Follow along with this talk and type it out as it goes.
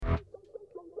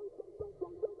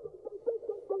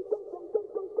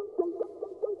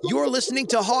You're listening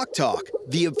to Hawk Talk,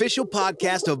 the official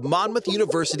podcast of Monmouth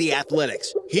University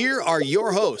Athletics. Here are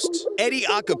your hosts, Eddie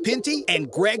Acapinti and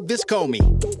Greg Viscomi.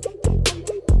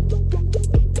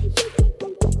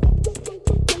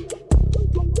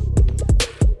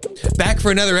 Back for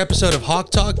another episode of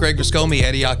Hawk Talk. Greg Viscomi,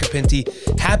 Eddie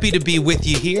Acapinti. Happy to be with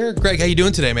you here. Greg, how you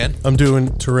doing today, man? I'm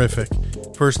doing terrific.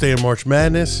 First day of March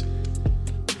Madness.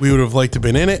 We would have liked to have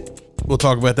been in it. We'll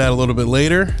talk about that a little bit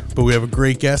later, but we have a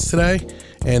great guest today,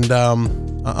 and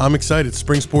I'm excited.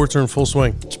 Spring sports are in full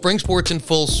swing. Spring sports in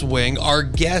full swing. Our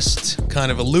guest,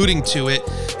 kind of alluding to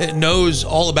it, knows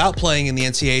all about playing in the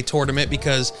NCAA tournament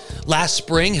because last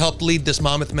spring helped lead this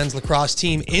Monmouth men's lacrosse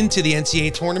team into the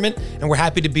NCAA tournament, and we're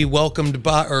happy to be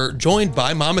joined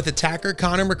by Monmouth attacker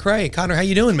Connor Macrae. Connor, how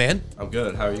you doing, man? I'm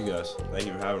good. How are you guys? Thank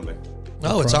you for having me.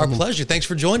 Oh, it's our pleasure. Thanks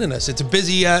for joining us. It's a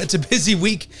busy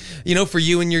week, for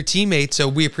you and your teammates. So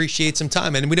we appreciate some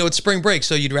time, and we know it's spring break,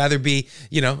 so you'd rather be,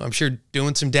 I'm sure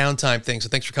doing some downtime things. So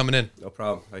thanks for coming in. No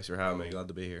problem. Thanks for having me. Glad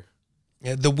to be here.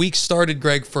 Yeah, the week started,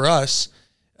 Greg, for us.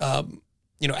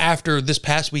 After this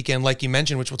past weekend, like you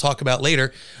mentioned, which we'll talk about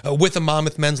later, with a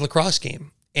Monmouth men's lacrosse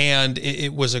game. And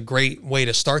it was a great way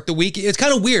to start the week. It's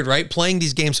kind of weird, right? Playing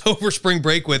these games over spring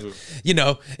break with,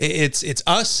 it's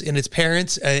us and it's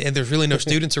parents, and there's really no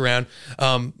students around.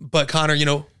 But Connor,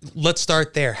 let's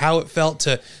start there. How it felt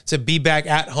to be back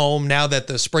at home now that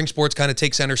the spring sports kind of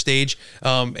take center stage,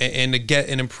 and to get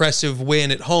an impressive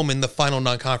win at home in the final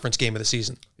non-conference game of the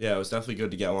season. Yeah, it was definitely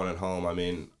good to get one at home. I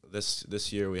mean,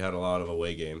 this year we had a lot of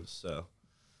away games, so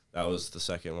that was the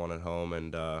second one at home,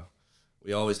 and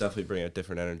we always definitely bring a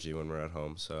different energy when we're at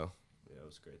home. So, yeah, it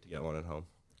was great to get one at home.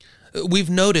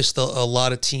 We've noticed a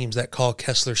lot of teams that call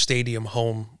Kessler Stadium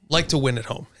home like to win at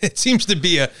home. It seems to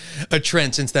be a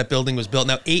trend since that building was built.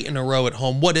 Now, 8 in a row at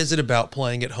home. What is it about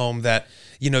playing at home that,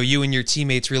 you and your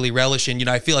teammates really relish in?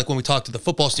 I feel like when we talk to the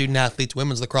football student athletes,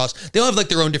 women's lacrosse, they all have like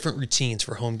their own different routines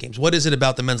for home games. What is it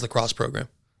about the men's lacrosse program?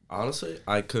 Honestly,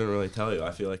 I couldn't really tell you.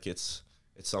 I feel like it's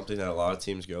something that a lot of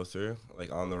teams go through.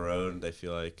 Like on the road, they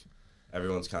feel like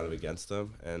everyone's kind of against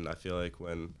them, and I feel like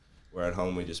when we're at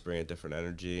home, we just bring a different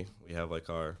energy. We have like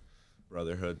our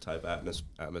brotherhood type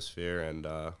atmosphere, and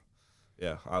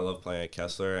I love playing at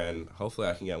Kessler, and hopefully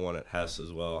I can get one at Hess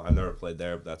as well. I've never played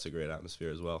there, but that's a great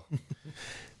atmosphere as well.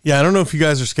 Yeah, I don't know if you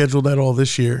guys are scheduled at all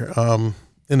this year.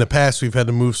 In the past, we've had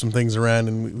to move some things around,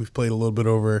 and we've played a little bit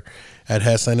over at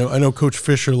Hess. I know Coach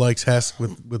Fisher likes Hess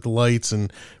with the lights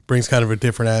and brings kind of a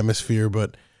different atmosphere,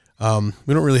 but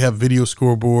we don't really have video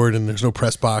scoreboard, and there's no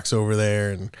press box over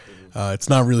there, and it's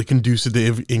not really conducive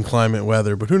to inclement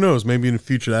weather. But who knows? Maybe in the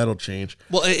future that'll change.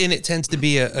 Well, and it tends to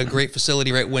be a great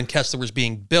facility, right? When Kessler was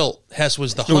being built, Hess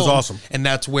was the home. It was awesome. And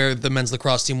that's where the men's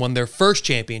lacrosse team won their first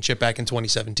championship back in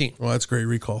 2017. Well, that's a great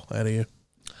recall out of you.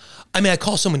 I mean, I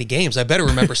call so many games. I better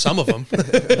remember some of them.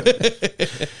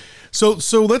 So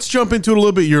let's jump into it a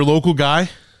little bit. You're a local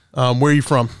guy. Where are you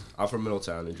from? I'm from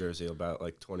Middletown, New Jersey, about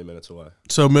like 20 minutes away.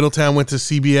 So Middletown went to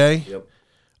CBA? Yep.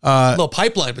 A little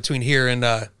pipeline between here and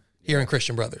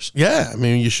Christian Brothers. Yeah, I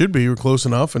mean, you should be. You're close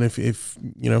enough. And if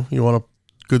you want a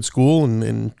good school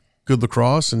and good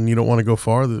lacrosse and you don't want to go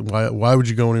far, why would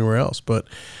you go anywhere else? But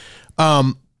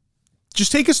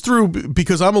just take us through,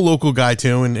 because I'm a local guy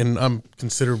too, and I'm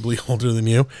considerably older than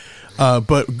you.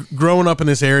 But growing up in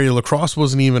this area, lacrosse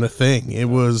wasn't even a thing. It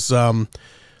was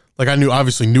like I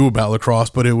obviously knew about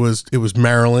lacrosse, but it was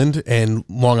Maryland and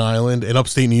Long Island and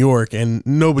upstate New York, and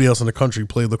nobody else in the country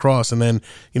played lacrosse. And then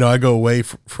I go away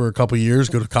for a couple of years,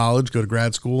 go to college, go to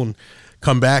grad school, and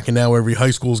come back, and now every high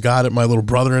school's got it. My little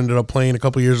brother ended up playing a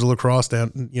couple of years of lacrosse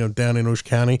down in Ocean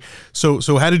County.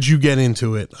 So how did you get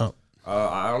into it?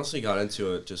 I honestly got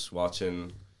into it just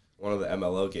watching one of the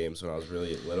MLO games when I was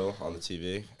really little on the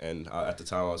TV, and at the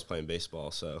time I was playing baseball,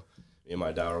 so me and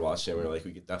my dad were watching it, and we were like,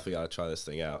 we definitely got to try this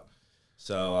thing out.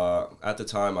 So at the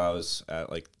time I was at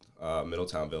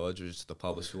Middletown Village, which is the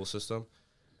public school system,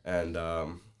 and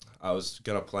I was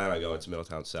going to plan on going to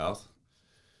Middletown South,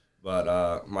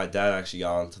 but my dad actually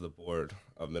got onto the board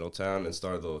of Middletown and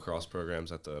started the lacrosse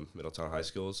programs at the Middletown high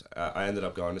schools. I ended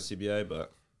up going to CBA,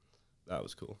 but that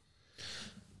was cool.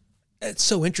 It's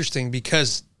so interesting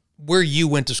because where you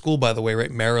went to school, by the way,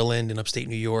 right, Maryland and upstate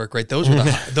New York, right, those were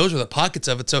the pockets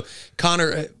of it. So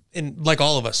Connor, and like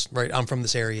all of us, right, I'm from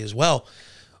this area as well.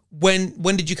 When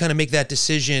did you kind of make that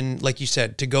decision, like you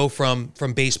said, to go from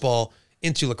baseball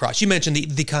into lacrosse? You mentioned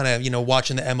the kind of,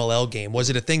 watching the MLL game. Was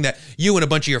it a thing that you and a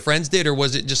bunch of your friends did, or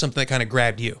was it just something that kind of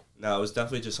grabbed you? No, it was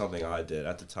definitely just something I did.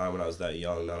 At the time when I was that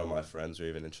young, none of my friends were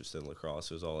even interested in lacrosse.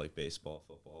 It was all like baseball,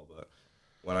 football, but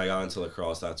when I got into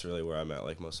lacrosse, that's really where I met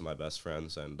like most of my best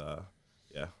friends, and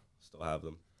still have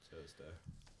them to this day.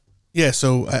 Yeah,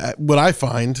 so what I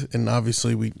find, and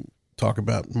obviously we talk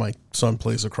about my son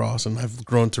plays lacrosse, and I've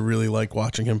grown to really like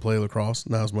watching him play lacrosse,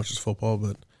 not as much as football,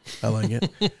 but I like it.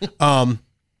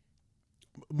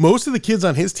 Most of the kids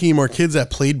on his team are kids that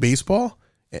played baseball,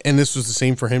 and this was the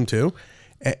same for him too.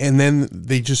 And then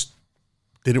they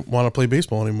didn't want to play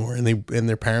baseball anymore, and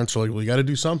their parents were like, "Well, you got to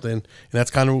do something." And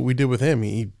that's kind of what we did with him.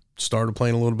 He started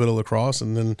playing a little bit of lacrosse,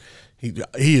 and then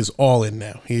he is all in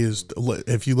now. He is.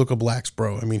 If you look up Black's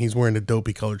bro, I mean, he's wearing the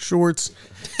dopey colored shorts.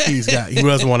 He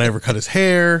doesn't want to ever cut his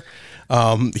hair.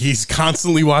 He's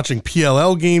constantly watching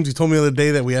PLL games. He told me the other day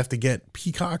that we have to get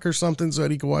Peacock or something so that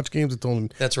he can watch games. I told him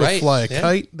that's right. Fly a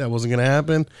kite. That wasn't going to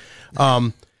happen.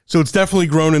 So it's definitely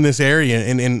grown in this area.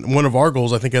 And one of our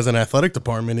goals, I think, as an athletic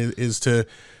department is to,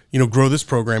 grow this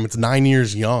program. It's 9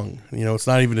 years young. It's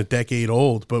not even a decade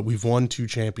old, but we've won 2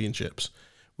 championships,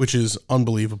 which is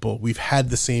unbelievable. We've had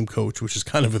the same coach, which is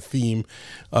kind of a theme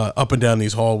up and down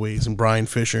these hallways, and Brian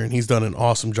Fisher, and he's done an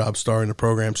awesome job starting the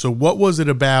program. So what was it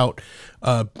about,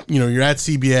 you're at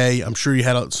CBA, I'm sure you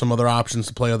had some other options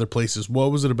to play other places.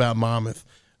 What was it about Monmouth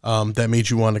that made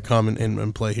you want to come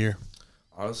and play here?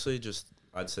 Honestly,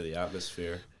 I'd say the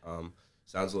atmosphere.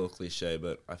 Sounds a little cliche,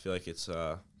 but I feel like it's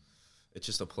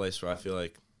just a place where I feel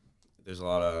like there's a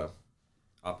lot of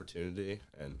opportunity,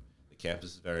 and the campus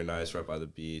is very nice, right by the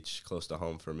beach, close to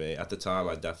home for me. At the time,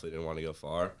 I definitely didn't want to go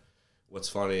far. What's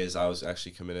funny is I was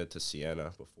actually committed to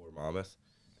Siena before Monmouth,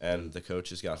 and the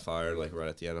coaches got fired right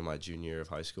at the end of my junior year of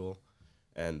high school,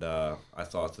 and I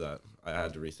thought that I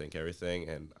had to rethink everything,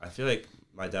 and I feel like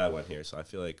my dad went here, so I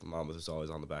feel like Monmouth is always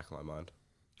on the back of my mind.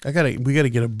 We gotta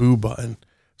get a boo button.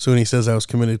 So when he says I was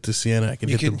committed to Siena, I can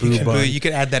hit the boo button. You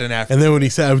could add that in after. And then when he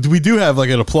said, we do have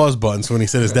an applause button. So when he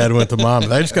said his dad went to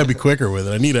Monmouth, I just gotta be quicker with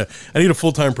it. I need a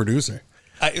full-time producer.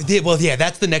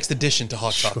 That's the next addition to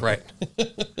Hawk Talk, right?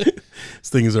 This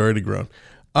thing has already grown.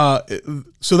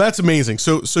 So that's amazing.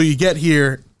 So you get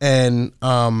here and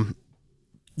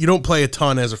you don't play a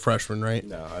ton as a freshman, right?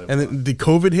 No, I didn't. And then did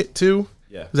COVID hit too?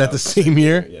 Yeah. Was that the same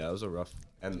year? Yeah, it was a rough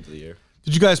end of the year.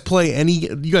 Did you guys play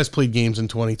you guys played games in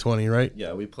 2020, right?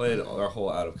 Yeah, we played our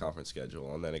whole out-of-conference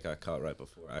schedule, and then it got cut right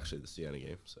before actually the Siena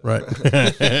game. So. Right.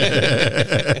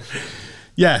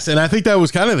 Yes, and I think that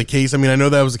was kind of the case. I mean, I know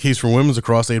that was the case for women's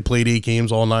lacrosse. They had played 8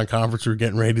 games, all non-conference. We were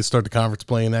getting ready to start the conference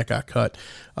play, and that got cut.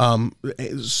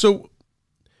 So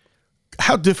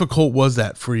how difficult was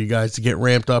that for you guys to get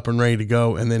ramped up and ready to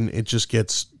go, and then it just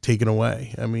gets taken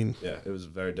away? I mean, yeah, it was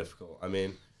very difficult. I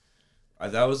mean,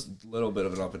 that was a little bit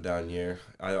of an up and down year.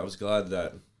 I was glad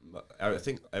that I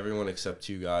think everyone except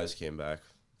 2 guys came back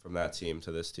from that team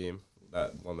to this team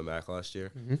that won the MAAC last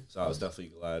year. Mm-hmm. So I was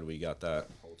definitely glad we got that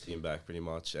whole team back pretty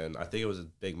much. And I think it was a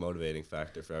big motivating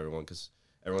factor for everyone because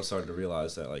everyone started to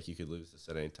realize that you could lose this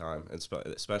at any time, and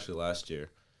especially last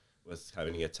year with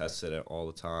having to get tested all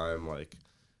the time.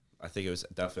 I think it was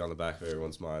definitely on the back of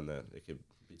everyone's mind that it could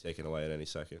be taken away at any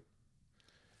second.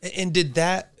 And did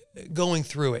that going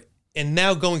through it? And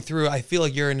now going through, I feel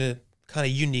like you're in a kind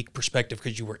of unique perspective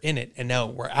because you were in it, and now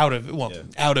we're out of it. Well,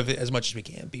 out of it as much as we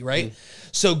can be, right? Mm-hmm.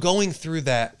 So going through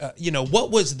that,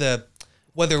 what was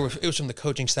whether it was from the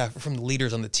coaching staff or from the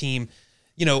leaders on the team,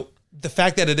 the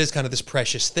fact that it is kind of this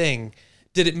precious thing,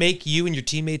 did it make you and your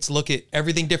teammates look at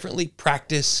everything differently?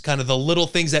 Practice, kind of the little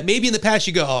things that maybe in the past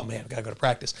you go, oh man, I've got to go to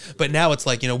practice. But now it's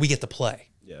like, we get to play.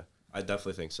 Yeah, I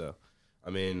definitely think so. I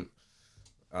mean,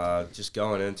 just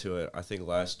going into it, I think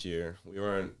last year we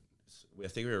were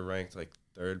ranked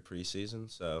 3rd preseason,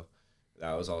 so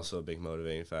that was also a big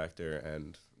motivating factor,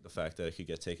 and the fact that it could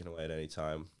get taken away at any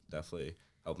time definitely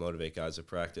helped motivate guys at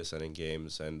practice and in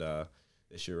games, and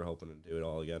this year we're hoping to do it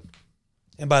all again.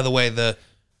 And by the way, the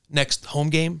next home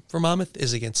game for Monmouth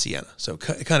is against Siena, so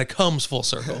it kind of comes full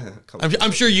circle.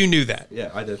 I'm sure you knew that.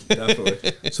 Yeah, I did,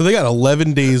 definitely. So they got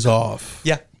 11 days off.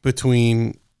 Yeah.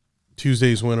 Between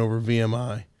Tuesday's win over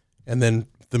VMI and then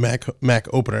the MAAC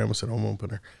opener, I almost said home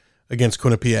opener, against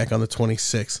Quinnipiac on the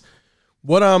 26th.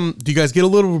 What do you guys get a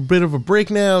little bit of a break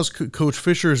now? Is Coach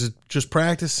Fisher, is it just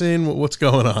practicing? What's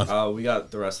going on? We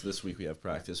got the rest of this week we have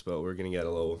practice, but we're going to get a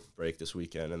little break this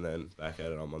weekend and then back at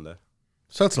it on Monday.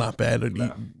 So that's not bad.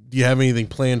 Do you have anything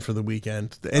planned for the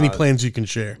weekend? Any plans you can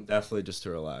share? Definitely just to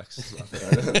relax.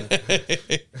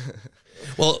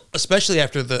 Well, especially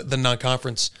after the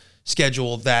non-conference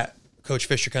schedule that Coach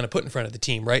Fisher kind of put in front of the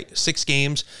team, right? 6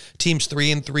 games, team's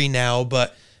 3-3 now,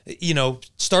 but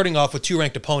starting off with 2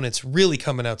 ranked opponents really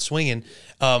coming out swinging.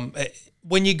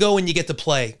 When you go and you get to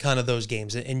play kind of those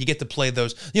games and you get to play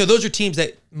those, those are teams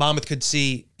that Monmouth could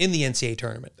see in the NCAA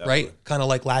tournament, definitely. Right? Kind of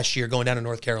like last year going down to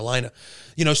North Carolina.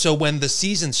 So when the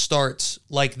season starts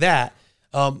like that,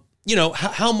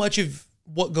 how much of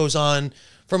what goes on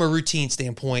from a routine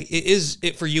standpoint, is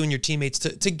it for you and your teammates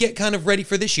to get kind of ready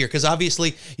for this year? Because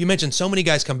obviously you mentioned so many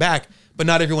guys come back, but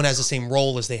not everyone has the same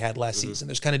role as they had last season.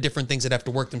 There's kind of different things that have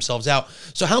to work themselves out.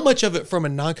 So how much of it from a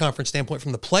non-conference standpoint,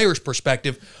 from the player's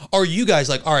perspective, are you guys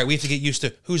like, all right, we have to get used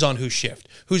to who's on whose shift,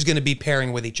 who's going to be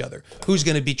pairing with each other, who's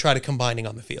going to be try to combining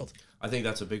on the field? I think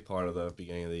that's a big part of the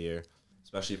beginning of the year,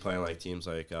 especially playing like teams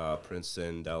like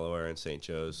Princeton, Delaware, and St.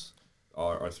 Joe's.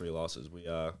 Our 3 losses, we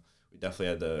definitely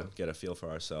had to get a feel for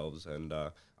ourselves, and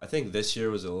I think this year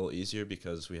was a little easier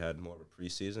because we had more of a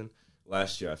preseason.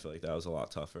 Last year, I feel like that was a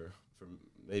lot tougher for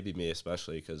maybe me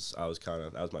especially because that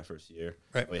was my first year.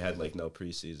 Right. We had like no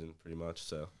preseason pretty much,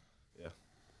 so yeah.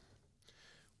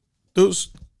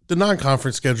 The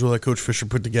non-conference schedule that Coach Fisher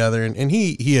put together, and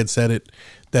he had said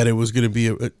that it was going to be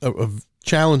a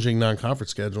challenging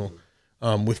non-conference schedule.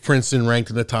 With Princeton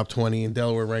ranked in the top 20 and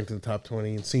Delaware ranked in the top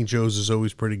 20, and St. Joe's is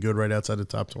always pretty good right outside the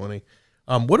top 20.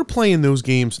 What are playing those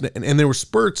games? And there were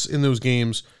spurts in those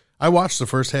games. I watched the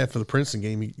first half of the Princeton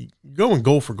game. You go and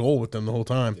goal for goal with them the whole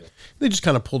time. Yeah. They just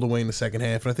kind of pulled away in the second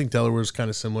half, and I think Delaware is kind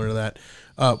of similar to that.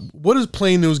 What does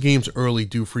playing those games early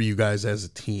do for you guys as a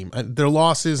team? Their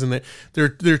losses, and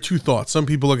there are two thoughts. Some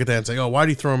people look at that and say, "Oh, why do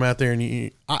you throw them out there?"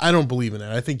 And I don't believe in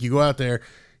that. I think you go out there.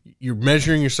 You're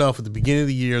measuring yourself at the beginning of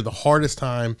the year, the hardest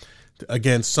time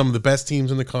against some of the best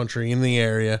teams in the country, in the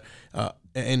area.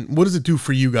 And what does it do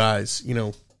for you guys,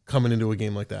 coming into a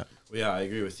game like that? Well, yeah, I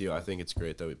agree with you. I think it's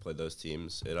great that we played those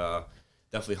teams. It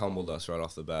definitely humbled us right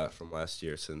off the bat from last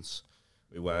year since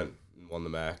we went and won the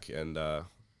MAAC, and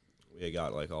we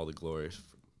got like all the glory,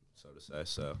 so to say.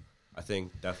 So I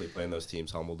think definitely playing those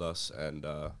teams humbled us, and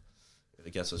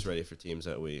it gets us ready for teams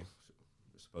that we're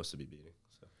supposed to be beating.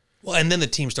 Well, and then the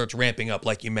team starts ramping up,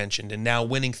 like you mentioned, and now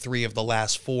winning 3 of the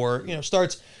last 4,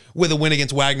 starts with a win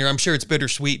against Wagner. I'm sure it's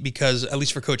bittersweet because, at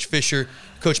least for Coach Fisher,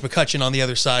 Coach McCutcheon on the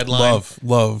other sideline.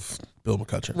 Love Bill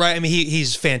McCutcheon. Right, I mean,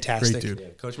 he's fantastic. Great dude. Yeah,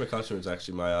 Coach McCutcheon was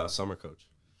actually my summer coach.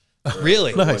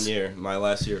 Really? Nice. 1 year. My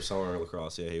last year of summer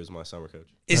lacrosse, he was my summer coach.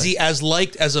 Is he as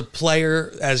liked as a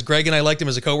player as Greg and I liked him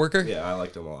as a coworker? Yeah, I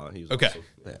liked him a lot. He was okay. Awesome.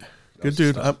 Yeah. Good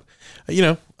dude. I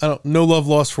don't no love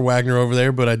lost for Wagner over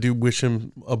there, but I do wish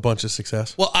him a bunch of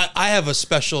success. Well, I have a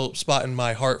special spot in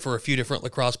my heart for a few different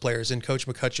lacrosse players, and Coach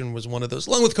McCutcheon was one of those,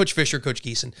 along with Coach Fisher, Coach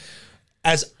Geeson.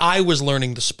 As I was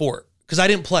learning the sport, because I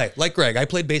didn't play, like Greg, I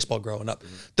played baseball growing up.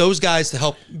 Those guys, to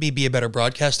help me be a better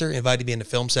broadcaster, invited me into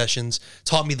film sessions,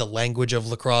 taught me the language of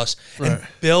lacrosse. Right. And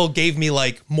Bill gave me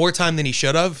like more time than he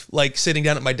should have, like sitting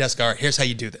down at my desk, all right, here's how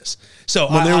you do this. So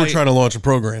they were trying to launch a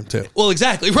program too. Well,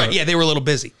 exactly. Right. Yeah, they were a little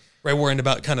busy. Right, worrying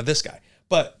about kind of this guy.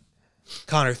 But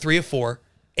Connor, 3 of 4,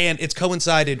 and it's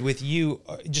coincided with you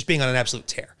just being on an absolute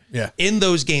tear. Yeah. In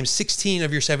those games, 16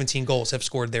 of your 17 goals have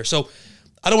scored there. So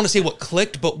I don't want to say what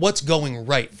clicked, but what's going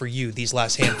right for you these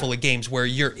last handful of games where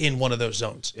you're in one of those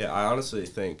zones? Yeah, I honestly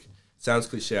think, sounds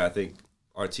cliche, I think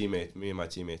me and my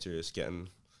teammates are just getting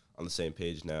on the same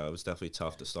page now. It was definitely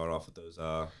tough to start off with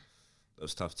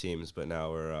those tough teams, but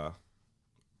now we're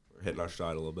hitting our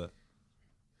stride a little bit.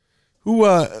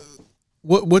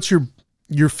 What's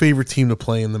your favorite team to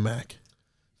play in the MAAC?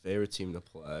 Favorite team to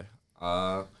play?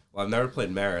 Well, I've never played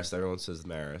Marist. Everyone says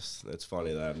Marist. It's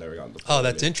funny that I've never gotten to play. Oh,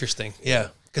 that's interesting. Yeah,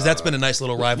 because that's been a nice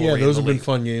little rivalry. Yeah, those have been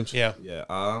fun games. Yeah. Yeah.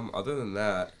 Other than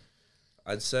that,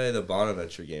 I'd say the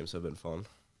Bonaventure games have been fun.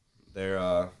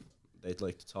 They'd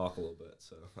like to talk a little bit,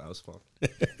 so that was fun.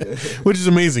 Which is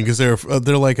amazing because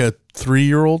they're like a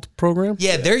 3-year-old program.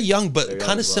 Yeah, they're young, but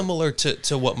kind of similar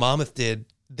to what Monmouth did.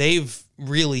 They've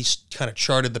really kind of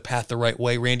charted the path the right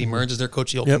way. Randy Mearns is their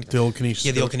coach. The old Canisius.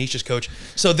 Yeah, the old Canisius coach.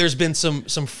 So there's been some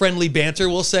friendly banter,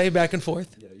 we'll say, back and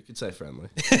forth. Yeah, you could say friendly.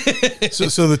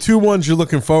 So the 2 ones you're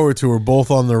looking forward to are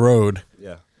both on the road.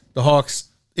 Yeah. The Hawks,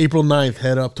 April 9th,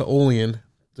 head up to Olean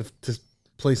to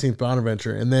play St.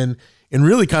 Bonaventure. And then, and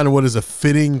really kind of what is a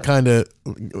fitting kind of,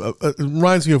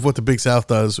 reminds me of what the Big South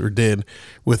does or did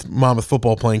with Monmouth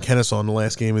football playing Kennesaw in the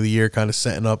last game of the year, kind of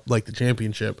setting up like the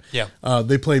championship. Yeah.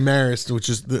 They play Marist, which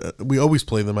is, we always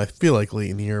play them, I feel like, late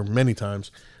in the year many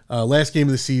times. Last game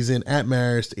of the season at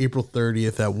Marist, April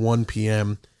 30th at 1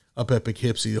 p.m. up at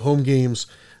Poughkeepsie. The home games,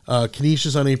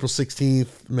 Canisius on April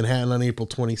 16th, Manhattan on April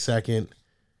 22nd,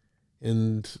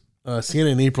 and Siena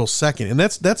in April 2nd. And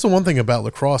that's the one thing about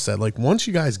lacrosse that, like, once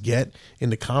you guys get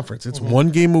into conference, it's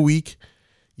one game a week.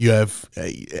 You have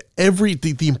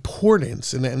the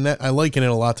importance, and that I liken it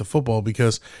a lot to football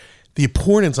because the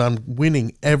importance on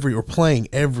winning playing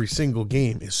every single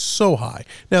game is so high.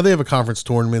 Now, they have a conference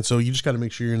tournament, so you just got to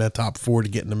make sure you're in that top 4 to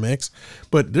get in the mix.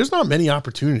 But there's not many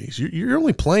opportunities. You're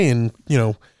only playing,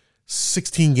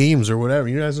 16 games or whatever.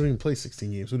 You guys don't even play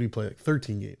 16 games. What do you play? Like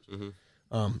 13 games. Mm-hmm.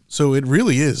 So it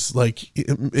really is like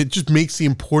it just makes the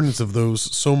importance of those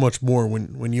so much more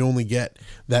when you only get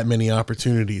that many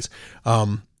opportunities.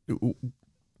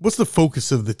 What's the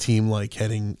focus of the team like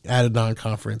heading out of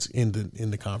non-conference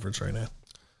into conference right now?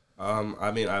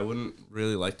 I mean, I wouldn't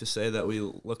really like to say that we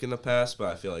look in the past,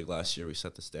 but I feel like last year we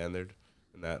set the standard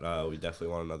and that we definitely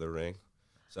want another ring.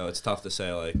 So it's tough to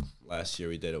say, like, last year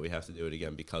we did it, we have to do it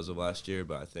again because of last year,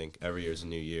 but I think every year is a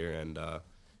new year, and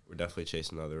we're definitely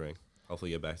chasing another ring.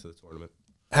 Hopefully get back to the tournament.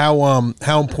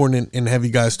 How important, and have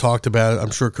you guys talked about it?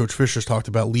 I'm sure Coach Fisher's talked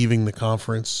about leaving the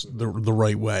conference the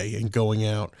right way and going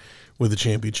out with a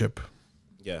championship.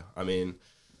 Yeah, I mean,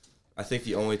 I think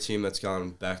the only team that's gone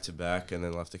back-to-back and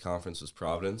then left the conference was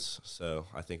Providence, so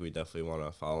I think we definitely want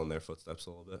to follow in their footsteps a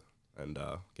little bit and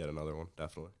get another one,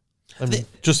 definitely. I mean,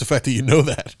 just the fact that you know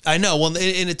that. I know. Well,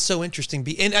 and it's so interesting.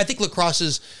 And I think lacrosse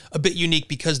is a bit unique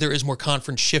because there is more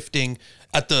conference shifting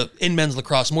in men's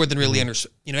lacrosse more than really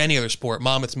any other sport.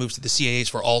 Monmouth moves to the CAAs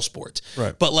for all sports.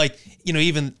 Right. But like,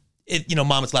 even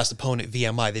Monmouth's last opponent,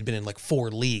 VMI, they'd been in like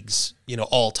 4 leagues,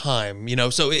 all time,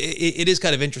 so it is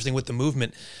kind of interesting with the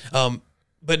movement.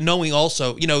 But knowing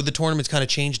also, the tournament's kind of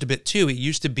changed a bit too. It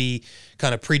used to be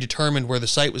kind of predetermined where the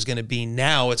site was going to be.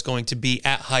 Now it's going to be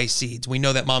at high seeds. We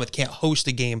know that Monmouth can't host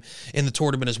a game in the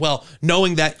tournament as well.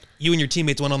 Knowing that you and your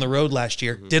teammates went on the road last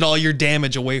year, did all your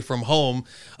damage away from home,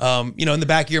 in the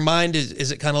back of your mind,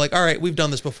 is it kind of like, all right, we've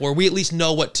done this before. We at least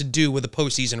know what to do with a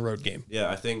postseason road game. Yeah,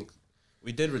 I think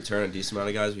we did return a decent amount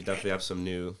of guys. We definitely have some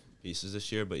new pieces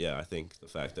this year. But, yeah, I think the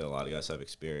fact that a lot of guys have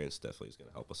experience definitely is going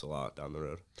to help us a lot down the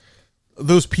road.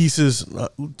 Those pieces,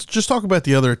 just talk about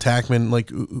the other attackmen. Like,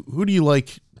 who do you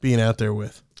like being out there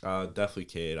with? Definitely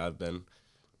Cade. I've been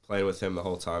playing with him the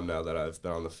whole time now that I've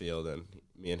been on the field, and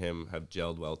me and him have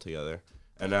gelled well together.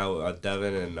 And now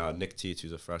Devin and Nick Teets,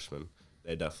 who's a freshman,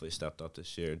 they definitely stepped up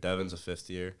this year. Devin's a 5th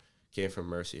year, came from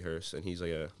Mercyhurst, and he's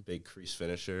like a big crease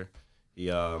finisher. He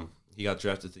got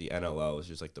drafted to the NLL, which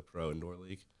is like the pro indoor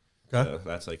league. Okay. So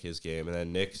that's like his game. And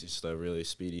then Nick's just a really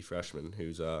speedy freshman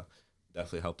who's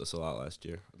definitely helped us a lot last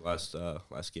year, last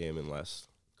game and last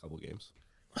couple games.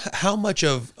 How much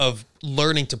of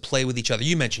learning to play with each other?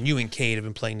 You mentioned you and Cade have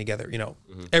been playing together,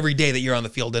 every day that you're on the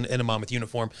field in a Monmouth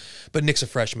uniform, but Nick's a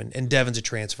freshman and Devin's a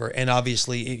transfer. And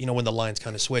obviously, when the lines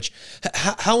kind of switch,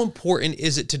 how important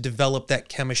is it to develop that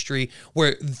chemistry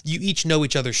where you each know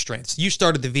each other's strengths? You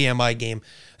started the VMI game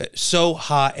so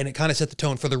hot and it kind of set the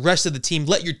tone for the rest of the team.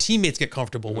 Let your teammates get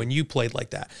comfortable when you played like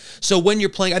that. So when you're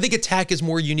playing, I think attack is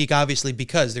more unique, obviously,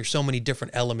 because there's so many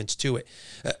different elements to it.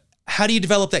 How do you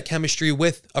develop that chemistry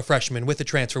with a freshman, with a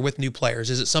transfer, with new players?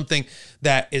 Is it something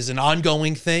that is an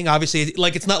ongoing thing? Obviously,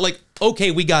 like it's not like,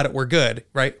 okay, we got it, we're good,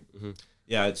 right? Mm-hmm.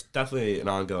 Yeah, it's definitely an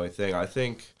ongoing thing. I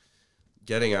think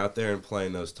getting out there and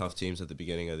playing those tough teams at the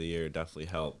beginning of the year definitely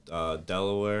helped.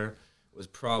 Delaware was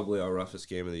probably our roughest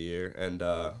game of the year, and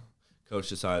coach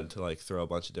decided to throw a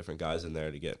bunch of different guys in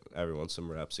there to get everyone some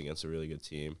reps against a really good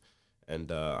team.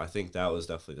 And I think that was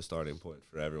definitely the starting point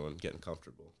for everyone getting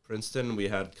comfortable. Princeton, we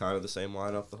had kind of the same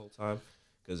lineup the whole time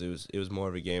because it was more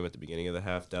of a game at the beginning of the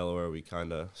half. Delaware, we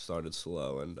kind of started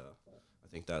slow, and I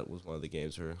think that was one of the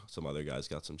games where some other guys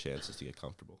got some chances to get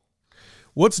comfortable.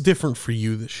 What's different for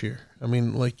you this year? I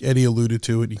mean, like Eddie alluded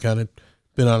to it, you kind of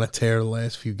been on a tear the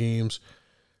last few games.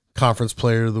 Conference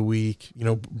Player of the Week,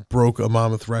 broke a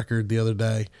Monmouth record the other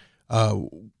day.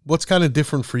 What's kind of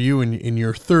different for you in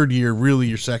your 3rd year, really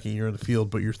your 2nd year on the field,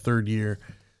 but your 3rd year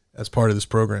as part of this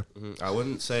program? Mm-hmm. I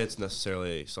wouldn't say it's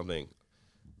necessarily something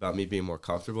about me being more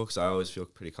comfortable because I always feel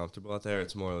pretty comfortable out there.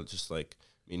 It's more just like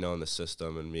me knowing the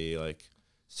system and me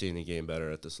seeing the game better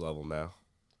at this level now.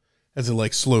 Has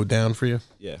it slowed down for you?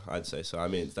 Yeah, I'd say so. I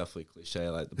mean, it's definitely cliche.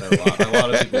 A lot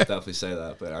of people definitely say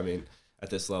that, but I mean, at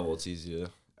this level, it's easy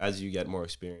to. As you get more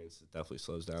experience, it definitely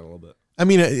slows down a little bit. I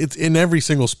mean, it's in every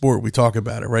single sport we talk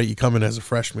about it, right? You come in as a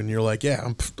freshman, you're like,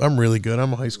 yeah, I'm really good.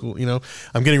 I'm a high school,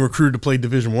 I'm getting recruited to play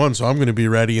Division I, so I'm going to be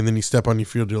ready. And then you step on your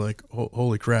field, you're like,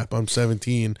 holy crap, I'm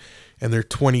 17, and they're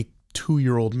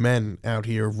 22-year-old men out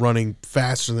here running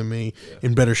faster than me,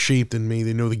 in better shape than me.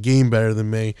 They know the game better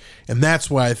than me, and that's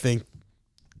why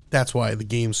the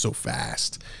game's so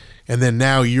fast. And then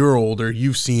now you're older,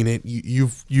 you've seen it,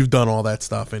 you've done all that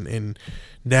stuff, and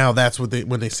now that's what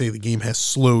when they say the game has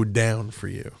slowed down for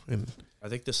you. And I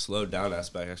think the slowed down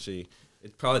aspect actually,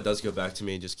 it probably does go back to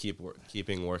me just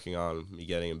keeping working on me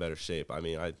getting in better shape. I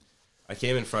mean, I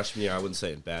came in freshman year, I wouldn't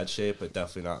say in bad shape, but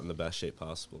definitely not in the best shape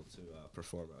possible to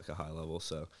perform at a high level.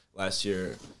 So last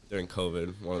year during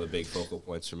COVID, one of the big focal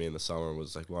points for me in the summer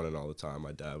was running all the time.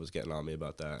 My dad was getting on me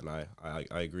about that, and I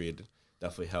agreed. It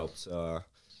definitely helped. So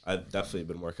I've definitely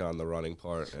been working on the running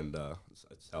part, and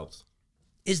it's helped.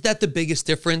 Is that the biggest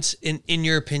difference in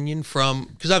your opinion from,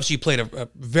 because obviously you played a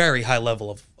very high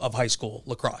level of high school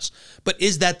lacrosse, but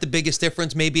is that the biggest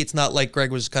difference? Maybe it's not like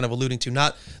Greg was kind of alluding to,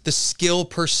 not the skill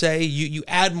per se, you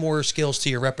add more skills to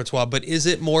your repertoire, but is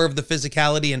it more of the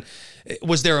physicality? And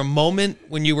was there a moment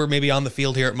when you were maybe on the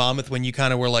field here at Monmouth when you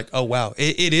kind of were like, oh wow,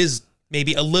 it is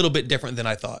maybe a little bit different than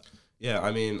I thought? Yeah,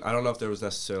 I mean, I don't know if there was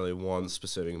necessarily one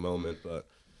specific moment, but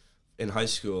in high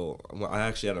school, I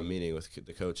actually had a meeting with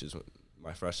the coaches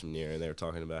my freshman year, and they were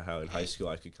talking about how in high school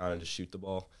I could kind of just shoot the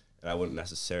ball, and I wouldn't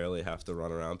necessarily have to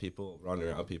run around people. Running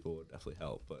around people would definitely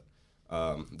help, but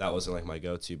that wasn't like my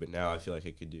go-to. But now I feel like I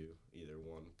could do either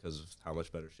one because of how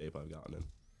much better shape I've gotten in.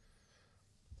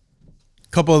 A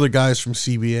couple other guys from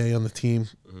CBA on the team.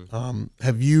 Mm-hmm.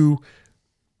 Have you,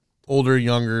 older,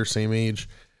 younger, same age,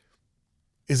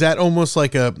 is that almost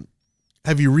like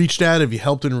have you reached out? Have you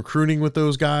helped in recruiting with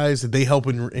those guys? Did they help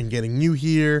in getting you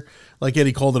here? Like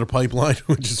Eddie called it a pipeline,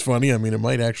 which is funny. I mean, it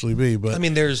might actually be, but I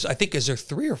mean, is there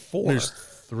 3 or 4? There's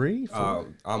 3, 4?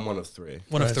 I'm one of 3.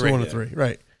 One of right, 3. So one of 3,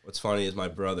 right. What's funny is my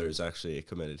brother is actually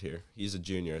committed here. He's a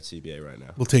junior at CBA right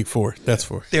now. We'll take 4. That's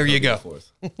 4. There you go.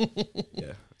 4th.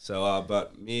 Yeah. So,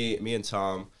 but me and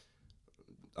Tom,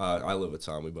 I live with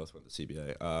Tom. We both went to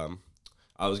CBA.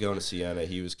 I was going to Siena.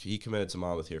 He committed to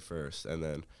Monmouth here first, and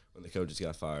then when the coaches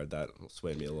got fired, that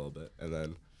swayed me a little bit. And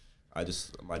then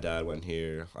my dad went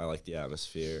here. I liked the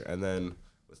atmosphere. And then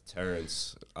with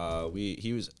Terrence,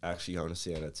 he was actually going to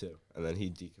Siena too, and then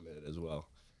he decommitted as well,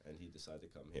 and he decided to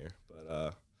come here.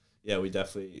 But yeah, we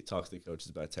definitely talked to the coaches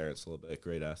about Terrence a little bit.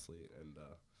 Great athlete, and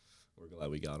we're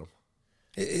glad we got him.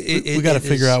 We got to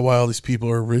figure out why all these people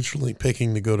are originally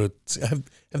picking to go to.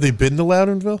 Have they been to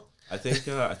Loudonville? I think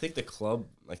the club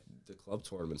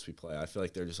tournaments we play, I feel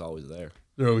like they're just always there.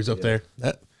 They're always up there.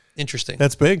 Interesting.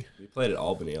 That's big. We played at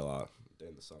Albany a lot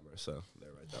in the summer, so they're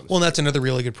right down the Well, street. that's another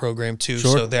really good program too.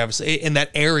 Sure. So they obviously, and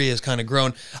that area has kind of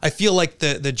grown. I feel like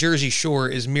the Jersey Shore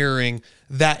is mirroring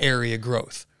that area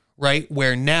growth, right?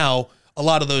 Where now a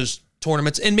lot of those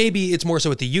tournaments, and maybe it's more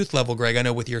so at the youth level, Greg, I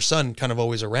know with your son kind of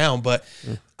always around, but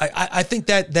I think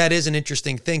that is an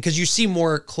interesting thing because you see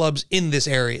more clubs in this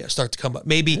area start to come up.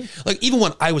 Maybe like even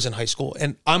when I was in high school,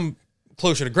 and I'm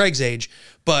closer to Greg's age,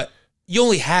 but you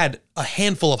only had a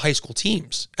handful of high school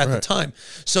teams at the time.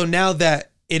 So now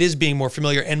that it is being more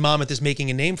familiar and Monmouth is making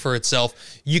a name for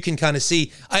itself, you can kind of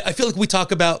see, I feel like we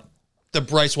talk about the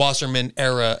Bryce Wasserman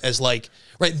era as like,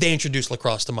 right, they introduced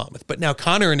lacrosse to Monmouth, but now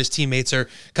Connor and his teammates are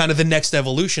kind of the next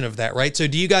evolution of that, right? So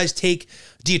do you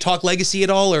talk legacy at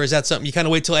all, or is that something you kind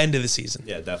of wait till the end of the season?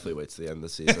 Yeah, definitely wait till the end of the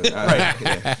season.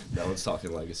 Yeah, no one's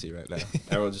talking legacy right now.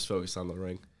 Everyone's just focused on the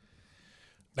ring.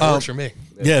 That works for me.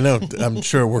 Yeah, no, I'm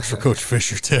sure it works for Coach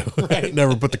Fisher too. Right.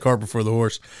 Never put the cart before the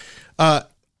horse.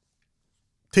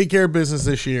 Take care of business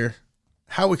this year.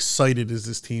 How excited is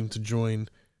this team to join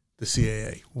the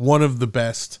CAA? One of the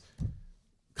best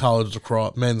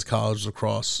men's college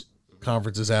lacrosse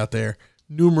conferences out there.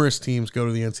 Numerous teams go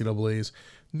to the NCAAs.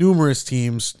 Numerous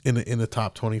teams in the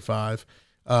top 25.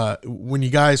 When you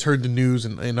guys heard the news,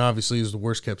 and obviously it was the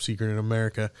worst kept secret in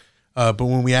America, but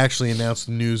when we actually announced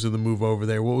the news of the move over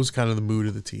there, what was kind of the mood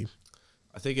of the team?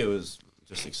 I think it was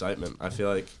just excitement. I feel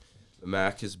like the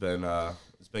MAAC has been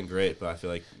it's been great, but I feel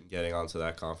like getting onto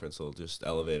that conference will just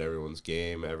elevate everyone's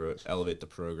game, elevate the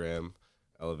program,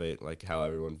 elevate like how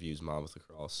everyone views Monmouth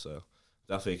lacrosse. So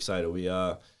definitely excited.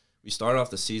 We started off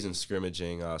the season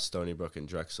scrimmaging Stony Brook and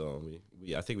Drexel,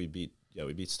 and I think we beat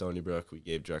Stony Brook. We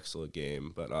gave Drexel a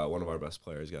game, but one of our best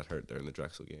players got hurt during the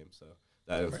Drexel game, so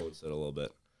that influenced it a little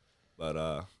bit.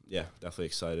 But yeah, definitely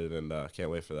excited and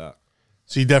can't wait for that.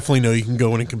 So you definitely know you can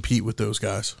go in and compete with those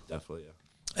guys. Definitely,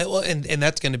 yeah. Well, and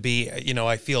that's going to be,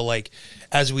 I feel like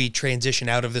as we transition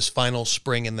out of this final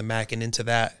spring in the MAAC and into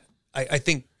that, I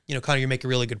think, Connor, you make a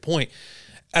really good point.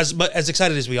 As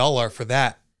excited as we all are for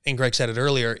that, and Greg said it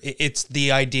earlier, it's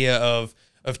the idea of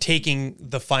taking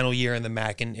the final year in the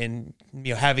MAAC and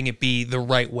having it be the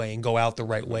right way and go out the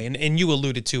right way. And you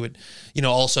alluded to it,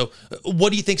 also.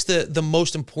 What do you think's the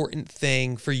most important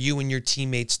thing for you and your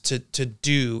teammates to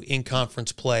do in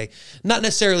conference play? Not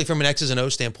necessarily from an X's and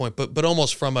O's standpoint, but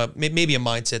almost from maybe a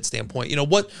mindset standpoint.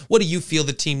 What do you feel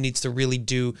the team needs to really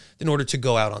do in order to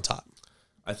go out on top?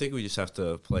 I think we just have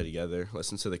to play together,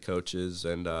 listen to the coaches,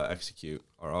 and execute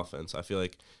our offense. I feel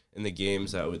like in the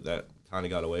games that kind of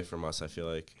got away from us, I feel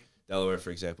like Delaware, for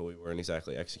example, we weren't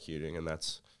exactly executing, and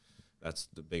that's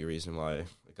the big reason why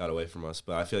it got away from us.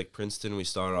 But I feel like Princeton, we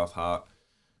started off hot,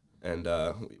 and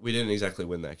we didn't exactly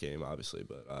win that game, obviously,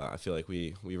 but I feel like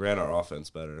we ran our offense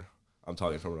better. I'm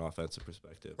talking from an offensive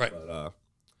perspective. Right. But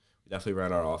we definitely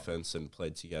ran our offense and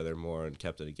played together more and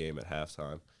kept it a game at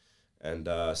halftime. And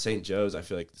St. Joe's, I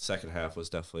feel like the second half was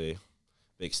definitely a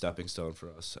big stepping stone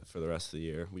for us for the rest of the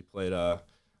year. We played, I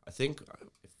think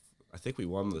we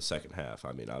won the second half.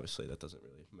 I mean, obviously that doesn't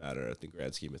really matter at the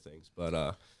grand scheme of things,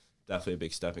 but definitely a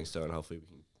big stepping stone. Hopefully we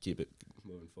can keep it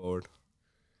moving forward.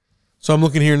 So I'm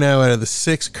looking here now at the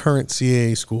 6 current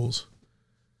CAA schools.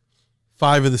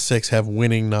 5 of the 6 have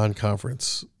winning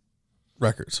non-conference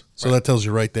records. So that tells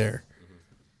you right there.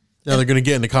 Now they're going to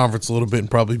get in the conference a little bit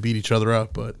and probably beat each other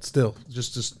up, but still,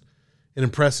 just an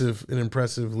impressive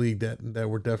league that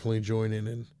we're definitely joining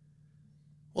in.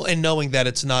 Well, and knowing that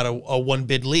it's not a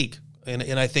one-bid league,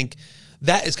 and I think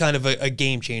that is kind of a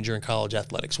game changer in college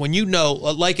athletics. When you know,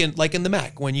 like in the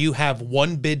MAAC, when you have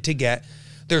one bid to get,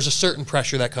 there's a certain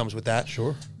pressure that comes with that.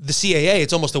 Sure. The CAA,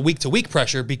 it's almost a week-to-week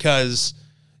pressure because,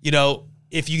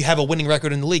 if you have a winning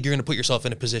record in the league, you're going to put yourself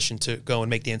in a position to go and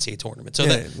make the NCAA tournament. So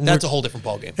that's a whole different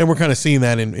ballgame. And we're kind of seeing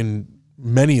that in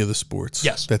many of the sports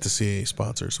yes. that the CAA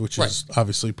sponsors, which is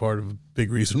obviously part of a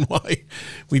big reason why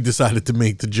we decided to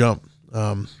make the jump.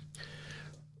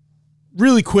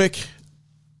 Really quick,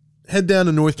 head down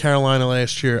to North Carolina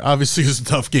last year. Obviously, it was a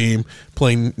tough game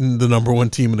playing the number 1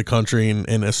 team in the country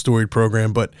and a storied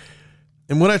program.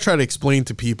 And what I try to explain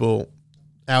to people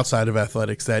outside of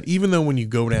athletics, that even though when you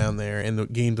go down there and the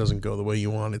game doesn't go the way you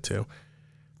want it to,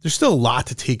 there's still a lot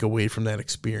to take away from that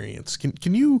experience.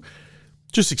 Can you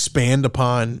just expand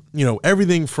upon,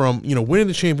 everything from, winning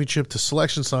the championship to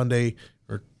Selection Sunday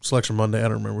or Selection Monday, I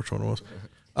don't remember which one it was,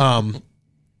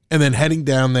 and then heading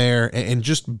down there and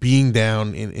just being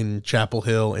down in Chapel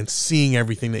Hill and seeing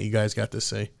everything that you guys got to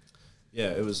see?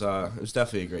 Yeah, it was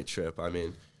definitely a great trip. I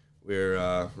mean, we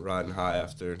were riding high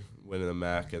after winning the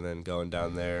MAAC and then going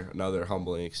down there. Another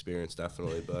humbling experience,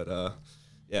 definitely. But,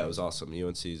 it was awesome.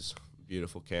 UNC's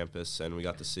beautiful campus, and we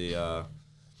got to see all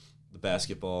the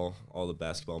basketball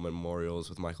memorials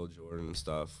with Michael Jordan and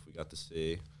stuff. We got to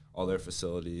see all their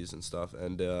facilities and stuff.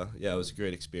 And, it was a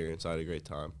great experience. I had a great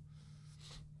time.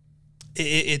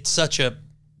 It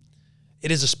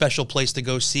is a special place to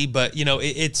go see, but,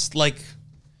 it's like –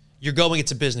 you're going,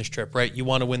 it's a business trip, right? You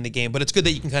want to win the game, but it's good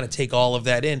that you can kind of take all of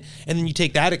that in, and then you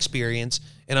take that experience,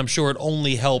 and I'm sure it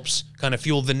only helps kind of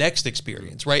fuel the next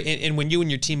experience, right? And when you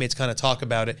and your teammates kind of talk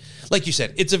about it, like you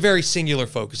said, it's a very singular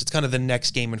focus. It's kind of the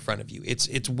next game in front of you.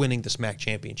 It's winning this MAAC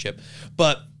championship.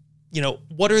 But,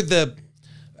 what are the,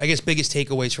 I guess, biggest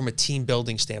takeaways from a team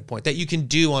building standpoint that you can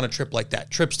do on a trip like that?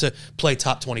 Trips to play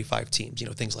top 25 teams,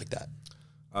 things like that.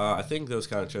 I think those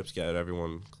kind of trips get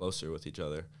everyone closer with each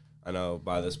other. I know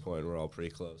by this point we're all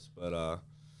pretty close, but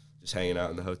just hanging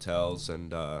out in the hotels and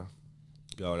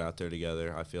going out there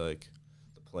together, I feel like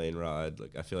the plane ride,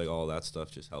 I feel like all that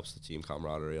stuff just helps the team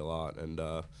camaraderie a lot. And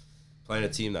playing a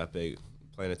team that big,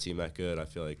 playing a team that good, I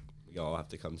feel like we all have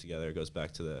to come together. It goes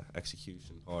back to the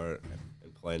execution part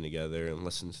and playing together and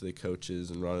listening to the coaches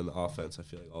and running the offense. I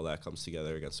feel like all that comes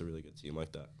together against a really good team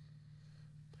like that.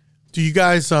 Do you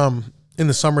guys, in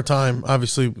the summertime,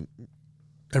 obviously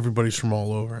everybody's from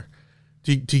all over,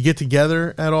 do you get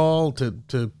together at all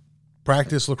to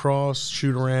practice lacrosse,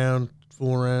 shoot around,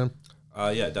 fool around?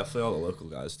 Yeah, definitely all the local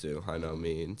guys do. I know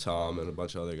me and Tom and a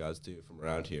bunch of other guys do from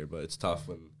around here, but it's tough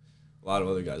when a lot of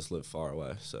other guys live far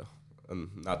away. So,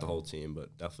 not the whole team,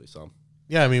 but definitely some.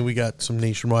 Yeah, I mean, we got some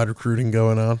nationwide recruiting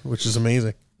going on, which is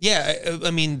amazing. Yeah,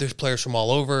 I mean, there's players from all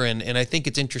over, and I think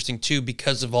it's interesting, too,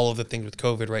 because of all of the things with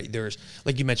COVID, right? There's,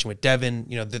 like you mentioned with Devin,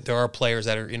 that there are players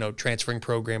that are, transferring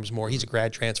programs more. He's a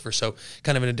grad transfer, so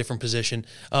kind of in a different position.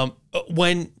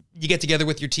 When you get together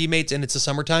with your teammates and it's the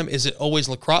summertime, is it always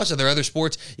lacrosse? Are there other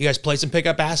sports? You guys play some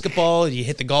pickup basketball? You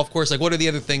hit the golf course? What are the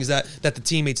other things that the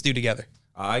teammates do together?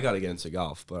 I got to get into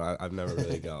golf, but I've never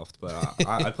really golfed. But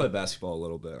I play basketball a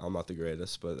little bit. I'm not the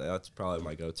greatest, but that's probably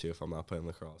my go-to if I'm not playing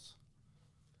lacrosse.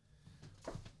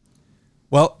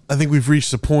 Well, I think we've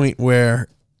reached a point where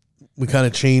we kind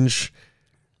of change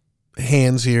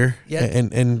hands here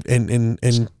and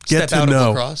get to know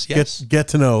lacrosse, yes. get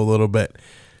to know a little bit.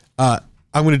 I'm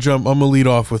going to lead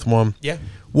off with one. Yeah.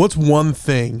 What's one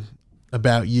thing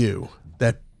about you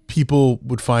that people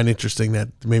would find interesting that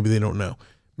maybe they don't know?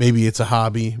 Maybe it's a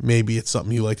hobby, maybe it's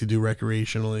something you like to do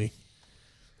recreationally.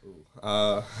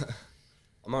 I'm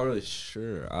not really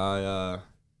sure.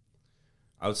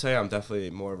 I would say I'm definitely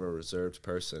more of a reserved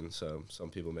person, so some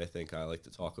people may think I like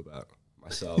to talk about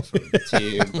myself or the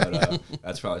team, but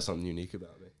that's probably something unique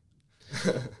about me.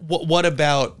 What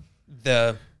about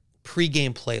the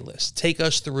pregame playlist? Take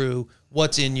us through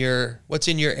what's in your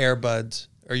earbuds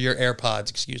or your AirPods,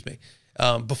 excuse me,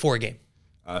 before a game.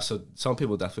 So some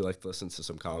people definitely like to listen to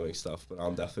some calming stuff, but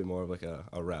I'm definitely more of like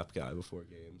a rap guy before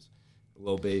games.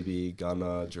 Lil Baby,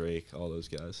 Gunna, Drake, all those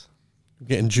guys.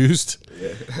 Getting juiced.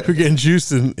 Yeah. We're getting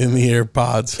juiced in the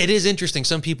AirPods. It is interesting.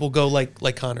 Some people go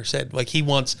like Connor said, like he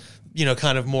wants,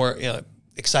 kind of more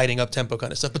exciting up-tempo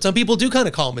kind of stuff. But some people do kind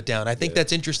of calm it down. I think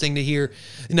that's interesting to hear.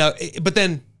 But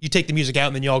then you take the music out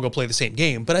and then you all go play the same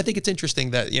game. But I think it's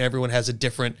interesting that everyone has a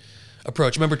different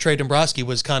approach. Remember, Trey Dombrowski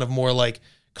was kind of more like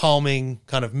calming,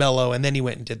 kind of mellow, and then he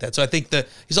went and did that. So I think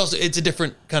it's a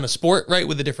different kind of sport, right,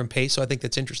 with a different pace. So I think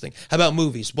that's interesting. How about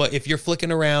movies? What if you're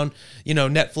flicking around,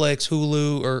 Netflix,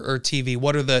 Hulu, or TV?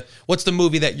 What's the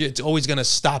movie that it's always going to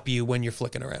stop you when you're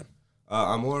flicking around?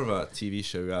 I'm more of a TV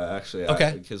show guy, actually.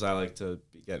 Okay. Because I like to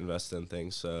get invested in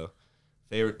things. So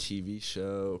favorite TV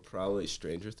show, probably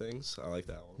Stranger Things. I like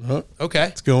that one. Uh-huh. Okay.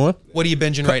 It's going. What are you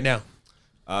binging right now?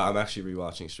 I'm actually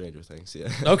rewatching Stranger Things. Yeah.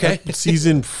 Okay.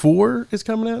 Season 4 is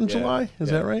coming out in July. Is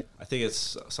that right? I think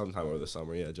it's sometime over the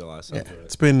summer. Yeah, July. Yeah.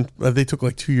 It's been. They took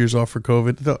like 2 years off for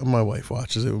COVID. My wife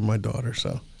watches it with my daughter,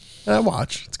 so I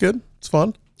watch. It's good. It's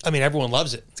fun. I mean, everyone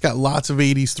loves it. It's got lots of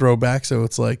 80s throwbacks, so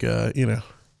it's like I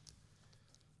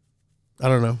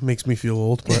don't know. Makes me feel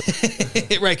old, but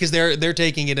right, because they're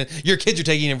taking it in. Your kids are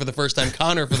taking it for the first time.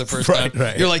 Connor for the first time.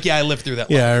 Right. You're like, yeah, I lived through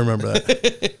that. Yeah, I remember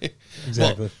that.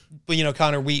 Exactly. But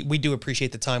Connor, we do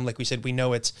appreciate the time. Like we said, we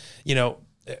know it's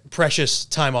precious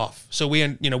time off. So we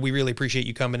really appreciate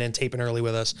you coming in, taping early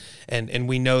with us, and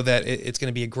we know that it's going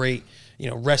to be a great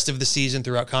rest of the season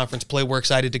throughout conference play. We're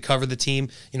excited to cover the team,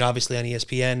 obviously on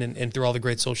ESPN and through all the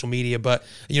great social media. But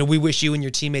we wish you and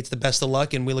your teammates the best of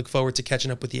luck, and we look forward to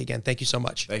catching up with you again. Thank you so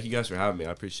much. Thank you guys for having me.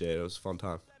 I appreciate it. It was a fun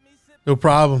time. No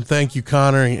problem. Thank you,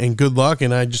 Connor, and good luck.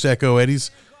 And I just echo Eddie's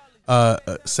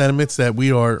sentiments that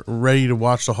we are ready to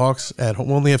watch the Hawks at home.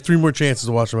 We only have 3 more chances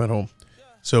to watch them at home.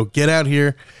 So get out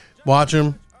here, watch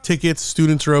them. Tickets,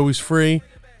 students are always free.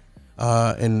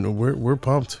 And we're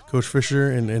pumped. Coach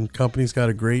Fisher and company's got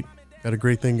a great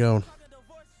thing going.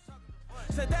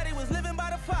 Said daddy was living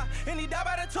by the fire and he died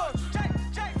by the torch.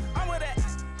 I'm with that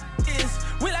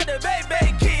is we like the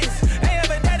baby kids. Ain't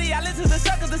ever daddy, I listen to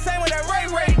suckers the same way that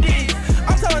Ray did.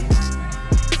 I'm talking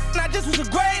I just was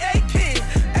a grade 8 kid.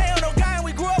 Ain't on no guy and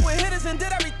we grew up with hitters and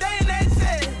did everything they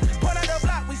said. Point out the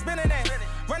block, we spinning that.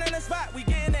 Running the spot, we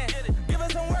getting that. Give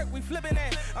us some work, we flipping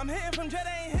that. I'm hitting from jet,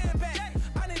 ain't hitting back.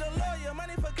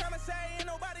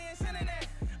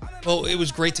 Well, it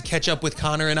was great to catch up with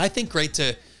Connor, and I think great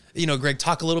to, Greg,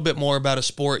 talk a little bit more about a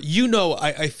sport.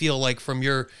 I feel like from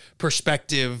your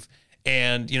perspective,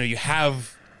 and, you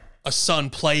have a son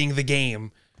playing the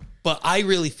game, but I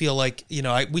really feel like,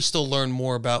 we still learn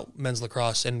more about men's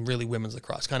lacrosse and really women's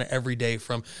lacrosse kind of every day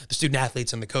from the student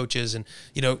athletes and the coaches, and,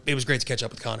 it was great to catch up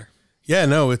with Connor. Yeah,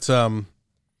 no, it's,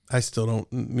 I still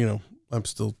don't, I'm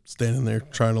still standing there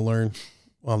trying to learn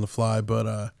on the fly,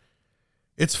 but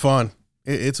it's fun.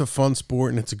 It's a fun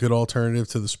sport, and it's a good alternative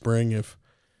to the spring if,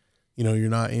 you're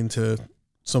not into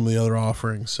some of the other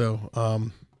offerings. So,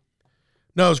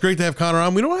 no, it was great to have Connor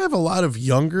on. We don't have a lot of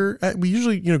younger. We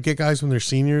usually, get guys when they're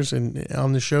seniors and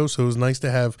on the show. So it was nice to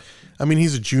have. I mean,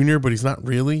 he's a junior, but he's not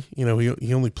really. He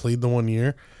only played the 1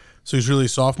 year, so he's really a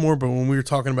sophomore. But when we were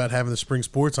talking about having the spring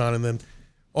sports on, and then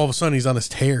all of a sudden he's on his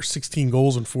tear, 16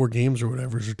 goals in 4 games or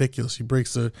whatever, is ridiculous. He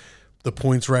breaks the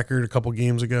points record a couple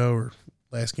games ago or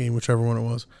last game, whichever one it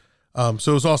was.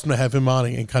 So it was awesome to have him on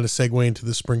and kind of segue into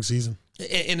the spring season.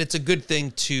 And it's a good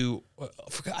thing to,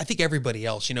 I think everybody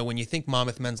else, when you think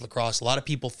Monmouth men's lacrosse, a lot of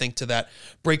people think to that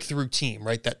breakthrough team,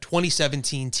 right? That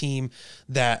 2017 team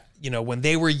that, when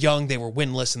they were young, they were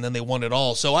winless and then they won it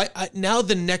all. So I now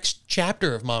the next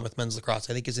chapter of Monmouth men's lacrosse,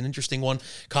 I think, is an interesting one.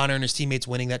 Connor and his teammates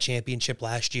winning that championship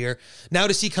last year. Now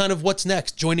to see kind of what's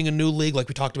next, joining a new league like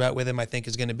we talked about with him, I think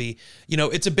is going to be,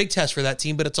 it's a big test for that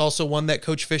team, but it's also one that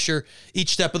Coach Fisher, each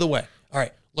step of the way, all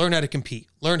right, learn how to compete,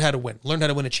 learn how to win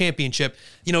a championship.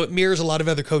 It mirrors a lot of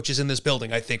other coaches in this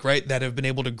building, I think, right, that have been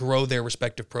able to grow their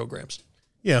respective programs.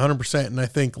 Yeah, 100%. And I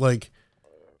think, like,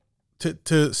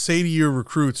 to say to your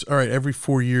recruits, all right, every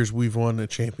 4 years we've won a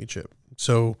championship.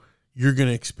 So you're going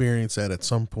to experience that at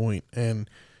some point. And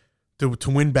to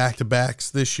win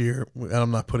back-to-backs this year, and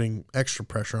I'm not putting extra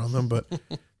pressure on them, but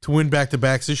to win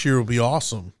back-to-backs this year will be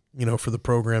awesome, for the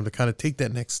program to kind of take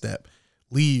that next step.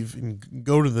 Leave and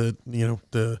go to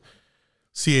the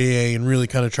CAA and really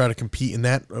kind of try to compete in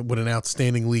that with an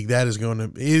outstanding league that is going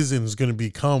to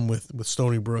become with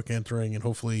Stony Brook entering, and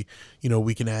hopefully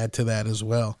we can add to that as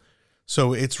well.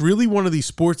 So it's really one of these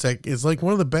sports that is like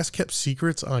one of the best kept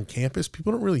secrets on campus.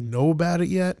 People don't really know about it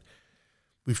yet.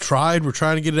 We're trying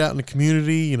to get it out in the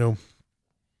community,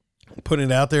 putting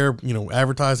it out there,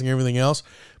 advertising everything else,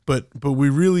 but we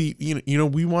really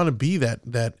we want to be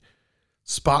that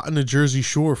spot in the Jersey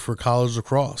Shore for college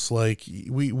lacrosse. Like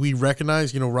we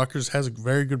recognize, Rutgers has a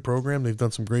very good program. They've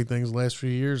done some great things the last few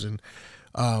years, and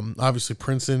obviously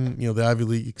Princeton, the Ivy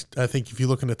League. I think if you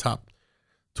look in the top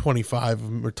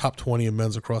 25 or top 20 of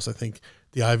men's lacrosse, I think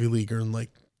the Ivy League are in like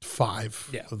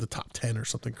 5 of the top 10 or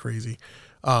something crazy.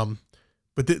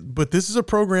 But this is a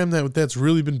program that's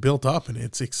really been built up, and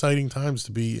it's exciting times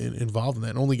to be involved in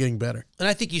that, and only getting better. And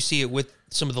I think you see it with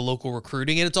some of the local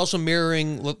recruiting, and it's also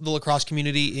mirroring the lacrosse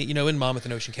community, in Monmouth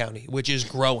and Ocean County, which is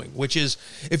growing, which is,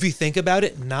 if you think about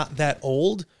it, not that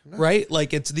old, right?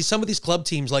 Like some of these club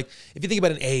teams, like if you think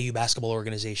about an AAU basketball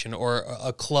organization or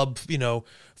a club,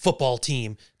 football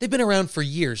team, they've been around for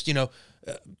years,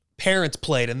 parents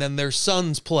played and then their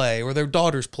sons play or their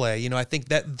daughters play. I think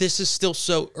that this is still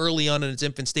so early on in its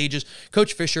infant stages.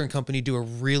 Coach Fisher and company do a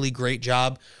really great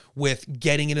job with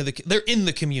getting they're in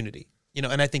the community,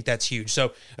 and I think that's huge.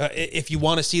 So if you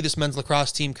want to see this men's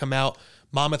lacrosse team come out,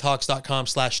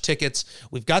 MonmouthHawks.com/tickets.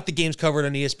 We've got the games covered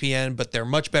on ESPN, but they're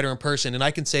much better in person. And I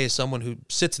can say, as someone who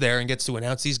sits there and gets to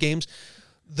announce these games,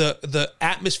 the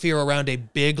atmosphere around a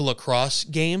big lacrosse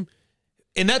game,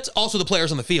 and that's also the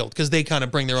players on the field, because they kind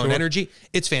of bring their own energy.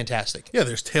 It's fantastic. Yeah,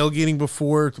 there's tailgating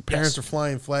before. The parents are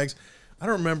flying flags. I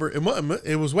don't remember.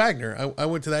 It was Wagner. I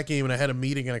went to that game, and I had a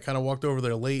meeting, and I kind of walked over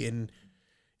there late, and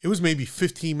it was maybe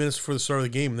 15 minutes before the start of the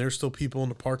game, and there's still people in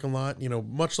the parking lot,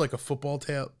 much like a football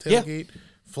tailgate. Yeah.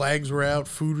 Flags were out.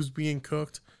 Food was being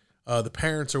cooked. The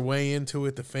parents are way into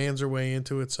it. The fans are way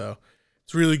into it. So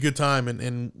it's a really good time,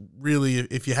 and really,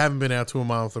 if you haven't been out to a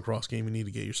Monmouth lacrosse game, you need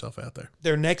to get yourself out there.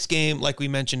 Their next game, like we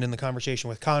mentioned in the conversation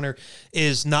with Connor,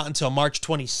 is not until March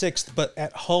 26th, but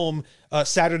at home,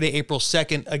 Saturday, April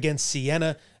 2nd against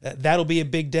Siena. That'll be a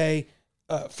big day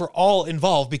for all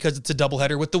involved, because it's a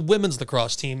doubleheader with the women's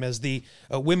lacrosse team, as the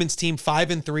women's team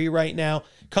 5-3 right now,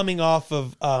 coming off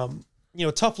of a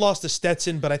tough loss to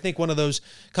Stetson, but I think one of those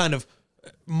kind of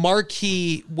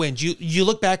marquee wins. You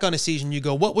look back on a season, you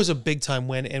go, what was a big time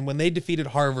win? And when they defeated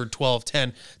Harvard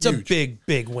 12-10, it's huge. A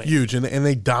big win. Huge. And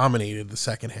they dominated the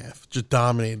second half. Just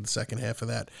dominated the second half of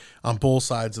that on both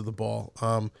sides of the ball.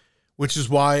 Which is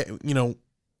why,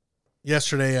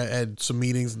 yesterday I had some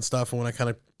meetings and stuff, and when I kind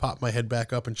of popped my head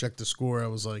back up and checked the score, I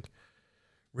was like,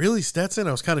 really, Stetson?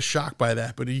 I was kind of shocked by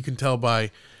that, but you can tell by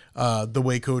the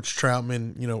way Coach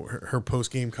Troutman, her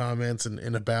post-game comments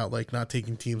and about like not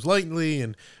taking teams lightly,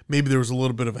 and maybe there was a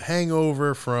little bit of a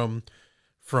hangover from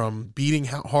beating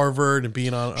Harvard and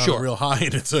being on a real high,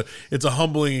 and it's a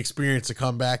humbling experience to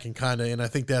come back and I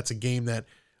think that's a game that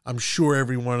I'm sure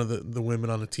every one of the women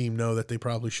on the team know that they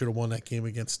probably should have won that game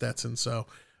against Stetson. So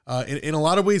in a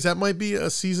lot of ways, that might be a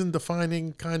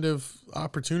season-defining kind of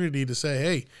opportunity to say,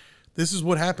 hey, this is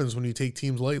what happens when you take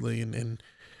teams lightly, and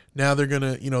now they're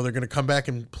gonna come back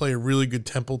and play a really good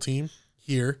Temple team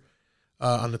here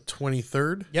on the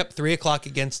 23rd. Yep, 3:00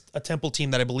 against a Temple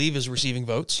team that I believe is receiving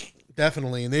votes.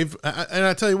 Definitely, and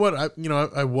I tell you what,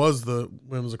 I was the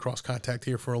women's lacrosse contact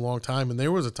here for a long time, and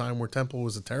there was a time where Temple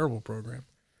was a terrible program.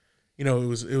 It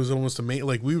was almost amazing.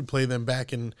 Like, we would play them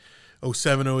back in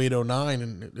 07, 08, 09,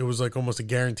 and it was like almost a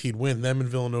guaranteed win, them and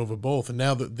Villanova both, and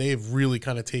now that they've really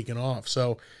kind of taken off.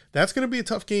 So that's going to be a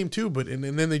tough game too, and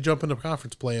then they jump into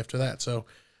conference play after that. So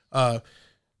I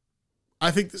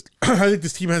think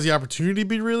this team has the opportunity to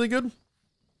be really good,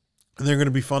 and they're going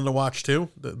to be fun to watch too,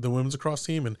 the women's lacrosse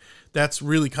team, and that's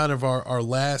really kind of our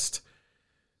last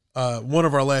one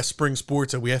of our last spring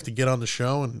sports that we have to get on the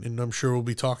show, and I'm sure we'll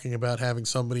be talking about having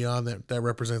somebody on that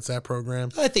represents that program.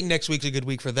 I think next week's a good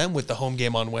week for them with the home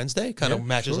game on Wednesday. Kind of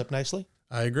matches up nicely.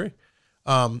 I agree.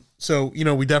 So,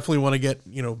 we definitely want to get,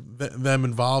 them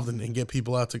involved and get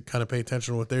people out to kind of pay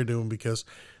attention to what they're doing, because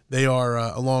they are,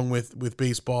 along with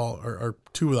baseball, are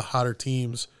two of the hotter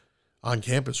teams on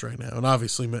campus right now. And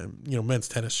obviously, men's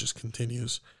tennis just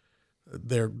continues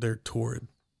their torrid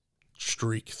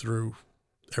streak through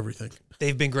everything.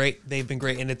 They've been great,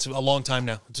 and it's a long time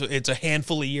now. It's a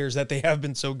handful of years that they have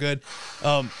been so good.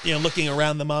 Looking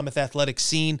around the Monmouth athletic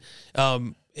scene,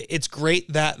 it's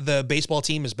great that the baseball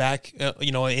team is back,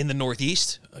 in the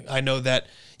Northeast. I know that,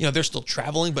 they're still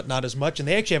traveling, but not as much, and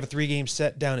they actually have a 3-game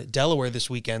set down at Delaware this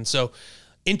weekend. So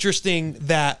interesting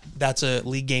that that's a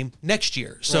league game next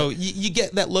year. So you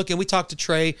get that look, and we talked to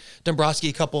Trey Dombrowski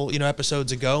a couple,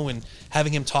 episodes ago, and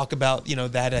having him talk about,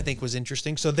 that I think was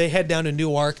interesting. So they head down to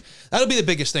Newark. That'll be the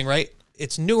biggest thing, right?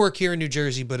 It's Newark here in New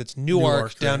Jersey, but it's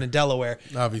Newark down in Delaware.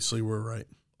 Obviously, we're right.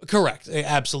 Correct.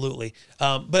 Absolutely.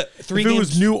 But if it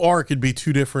was Newark, it'd be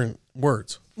two different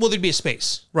words. Well, there'd be a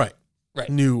space. Right.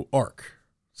 Newark.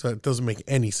 So it doesn't make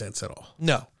any sense at all.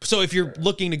 No. So if you're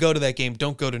looking to go to that game,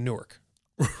 don't go to Newark.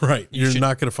 Right. You're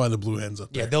not going to find the Blue Hens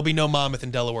up there. Yeah, there'll be no Monmouth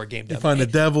and Delaware game down You find there.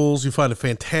 the Devils. You find a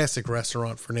fantastic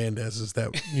restaurant, Fernandez's,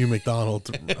 that you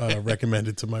McDonald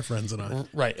recommended to my friends and I.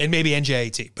 Right, and maybe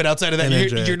NJAT. But outside of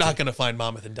that, you're not going to find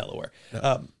Monmouth and Delaware.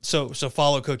 No. So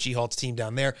follow Coach Ehalt's team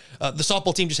down there. The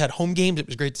softball team just had home games. It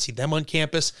was great to see them on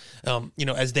campus,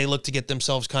 as they look to get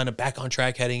themselves kind of back on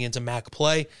track heading into MAAC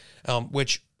play,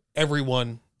 which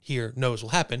everyone here knows will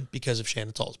happen because of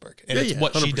Shannon Salzberg. And it's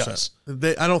what 100%. She does.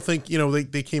 I don't think,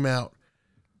 they came out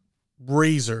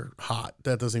razor hot.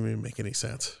 That doesn't even make any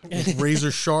sense. Razor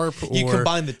sharp or you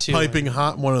combine the two. Piping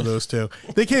hot, one of those two.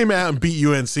 They came out and beat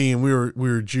UNC, and we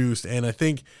were juiced. And I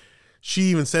think she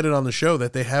even said it on the show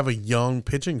that they have a young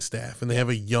pitching staff and they have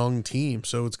a young team.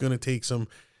 So it's going to take some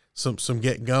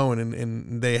getting going.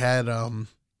 And they had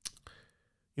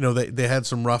they had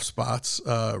some rough spots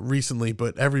recently,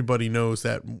 but everybody knows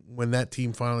that when that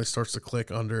team finally starts to click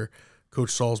under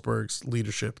Coach Salzberg's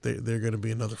leadership, they're going to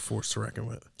be another force to reckon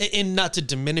with. And not to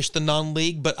diminish the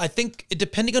non-league, but I think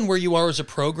depending on where you are as a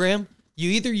program,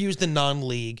 you either use the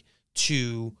non-league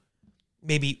to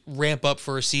maybe ramp up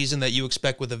for a season that you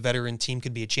expect with a veteran team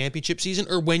could be a championship season,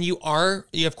 or when you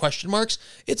have question marks,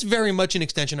 it's very much an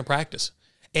extension of practice.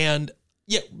 And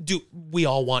yeah, do we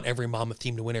all want every Monmouth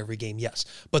team to win every game? Yes.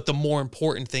 But the more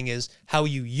important thing is how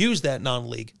you use that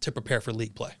non-league to prepare for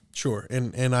league play. Sure.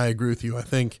 And I agree with you. I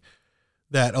think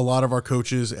that a lot of our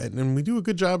coaches, and we do a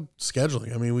good job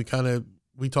scheduling. I mean,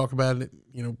 we talk about it,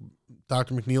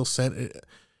 Dr. McNeil sent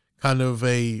kind of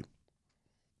a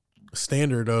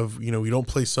standard of, we don't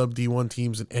play sub D1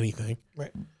 teams in anything.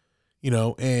 Right.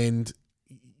 And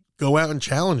go out and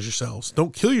challenge yourselves.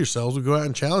 Don't kill yourselves, but go out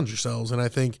and challenge yourselves. And I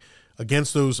think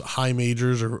against those high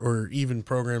majors or even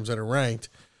programs that are ranked,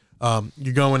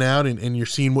 you're going out and you're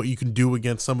seeing what you can do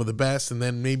against some of the best, and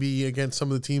then maybe against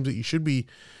some of the teams that you should be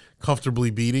comfortably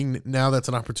beating. Now that's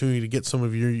an opportunity to get some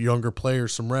of your younger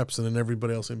players some reps, and then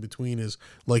everybody else in between is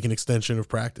like an extension of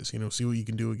practice. See what you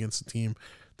can do against a team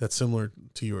that's similar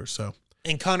to yours. So.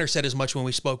 And Connor said as much when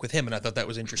we spoke with him, and I thought that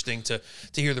was interesting to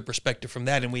hear the perspective from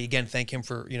that. And we again thank him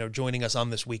for joining us on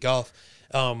this week off.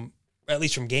 At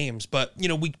least from games, but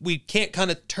we can't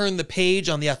kind of turn the page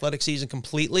on the athletic season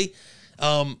completely,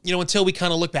 until we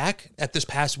kind of look back at this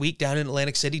past week down in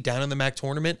Atlantic City, down in the MAAC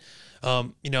tournament.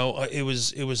 It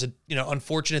was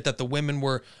unfortunate that the women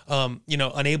were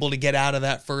unable to get out of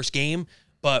that first game,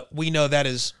 but we know that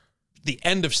is the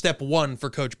end of step one for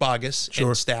Coach Bogus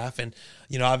and staff, and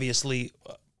obviously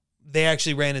they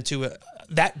actually ran into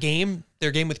that game.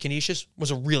 Their game with Canisius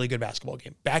was a really good basketball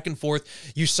game, back and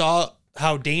forth. You saw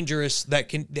how dangerous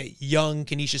that young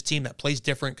Canisius team that plays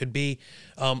different could be.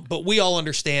 But we all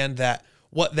understand that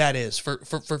what that is for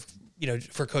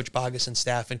Coach Bogus and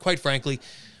staff. And quite frankly,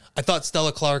 I thought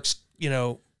Stella Clark's,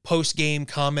 post-game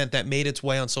comment that made its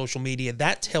way on social media,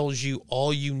 that tells you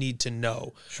all you need to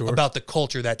know about the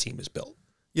culture that team has built.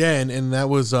 Yeah. And that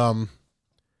was, that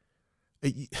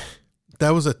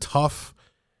was a tough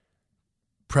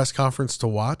press conference to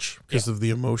watch because of the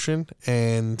emotion.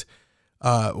 And,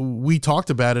 we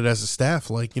talked about it as a staff,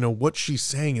 like, what she's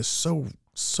saying is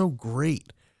so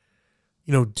great.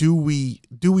 Do we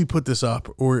put this up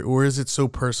or is it so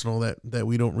personal that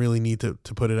we don't really need to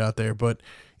put it out there? But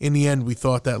in the end, we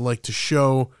thought that, like, to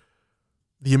show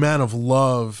the amount of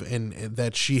love and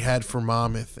that she had for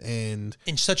Monmouth and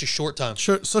in such a short time,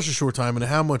 and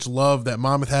how much love that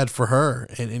Monmouth had for her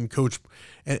and Coach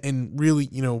and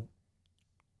really,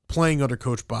 playing under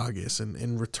Coach Bogus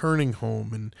and returning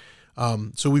home. And,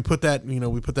 so we put that,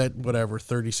 whatever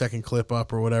 30-second clip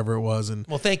up or whatever it was. And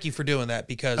well, thank you for doing that,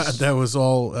 because that was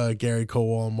all Gary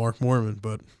Colwell and Mark Mormon,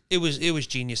 but it was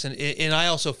genius. And I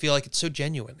also feel like it's so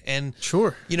genuine. And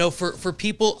sure, for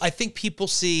people, I think people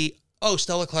see, oh,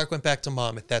 Stella Clark went back to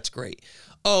Monmouth. That's great.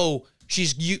 Oh,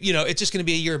 she's, it's just going to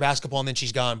be a year of basketball and then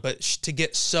she's gone. But to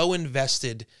get so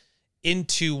invested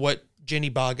into what Jenny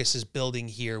Bogus is building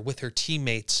here with her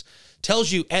teammates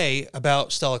tells you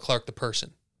about Stella Clark, the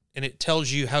person. And it tells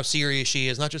you how serious she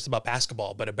is, not just about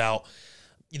basketball, but about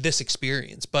this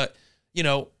experience. But,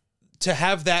 to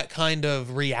have that kind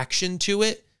of reaction to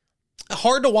it,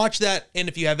 hard to watch that. And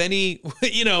if you have any,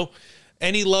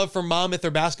 any love for Monmouth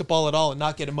or basketball at all and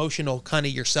not get emotional kind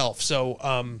of yourself. So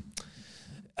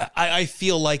I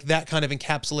feel like that kind of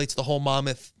encapsulates the whole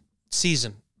Monmouth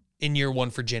season in year one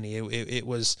for Jenny. It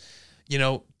was,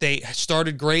 they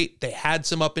started great. They had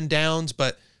some up and downs,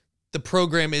 but the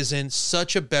program is in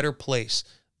such a better place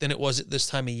than it was at this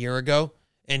time a year ago,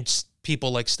 and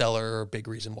people like Stella are a big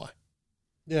reason why.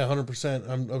 Yeah, 100%.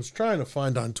 I was trying to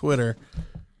find on Twitter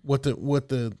what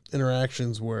the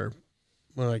interactions were,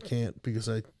 when I can't because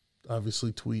I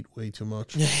obviously tweet way too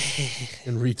much and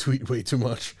retweet way too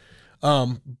much.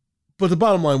 But the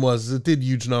bottom line was it did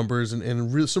huge numbers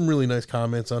and some really nice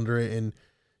comments under it. And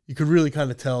you could really kind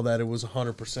of tell that it was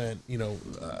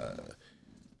 100%,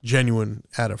 genuine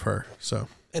out of her. So,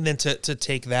 and then to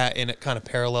take that and it kind of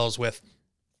parallels with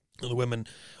the women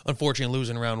unfortunately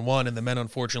lose in round one and the men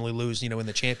unfortunately lose, in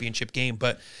the championship game.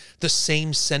 But the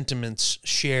same sentiments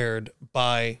shared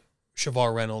by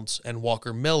Shavar Reynolds and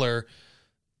Walker Miller,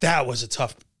 that was a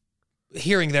tough,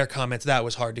 hearing their comments, that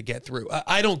was hard to get through.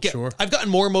 I don't get, I've gotten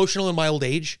more emotional in my old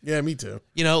age. Yeah, me too.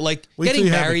 Like wait getting till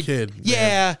you married. Have a kid, yeah.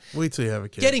 Man. Wait till you have a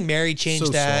kid. Getting married changed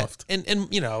so that. Soft. And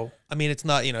it's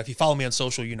not, if you follow me on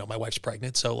social, my wife's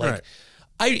pregnant. So right.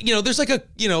 There's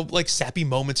like sappy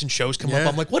moments and shows come up.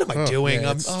 I'm like, what am I doing?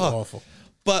 Yeah, it's awful.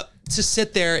 But to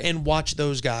sit there and watch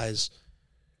those guys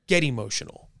get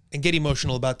emotional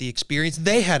about the experience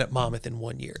they had at Monmouth in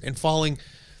 1 year and falling,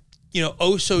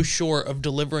 so short of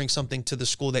delivering something to the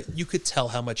school that you could tell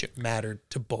how much it mattered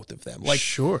to both of them. Like,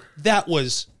 sure. That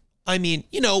was,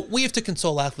 we have to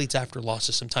console athletes after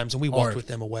losses sometimes, and we walked with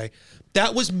them away.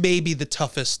 That was maybe the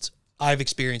toughest I've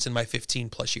experienced in my 15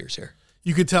 plus years here.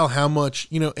 You could tell how much,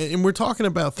 and we're talking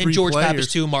about three and George players.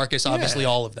 Pappas too, Marcus, obviously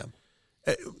all of them.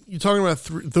 You're talking about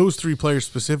those three players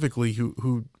specifically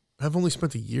who have only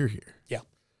spent a year here. Yeah.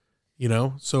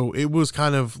 So it was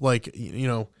kind of like, I don't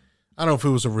know if it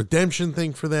was a redemption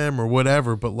thing for them or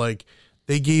whatever, but like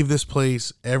they gave this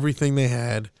place everything they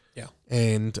had. Yeah.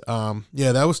 And,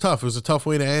 that was tough. It was a tough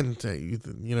way to end.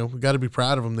 We got to be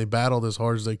proud of them. They battled as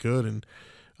hard as they could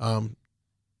and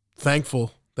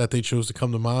thankful that they chose to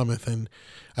come to Monmouth. And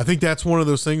I think that's one of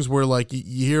those things where like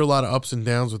you hear a lot of ups and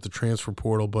downs with the transfer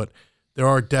portal, but there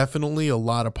are definitely a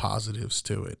lot of positives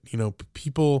to it.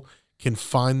 People can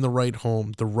find the right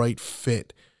home, the right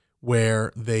fit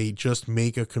where they just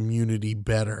make a community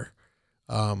better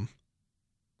on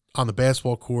the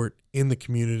basketball court, in the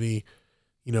community,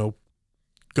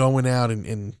 going out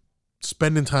and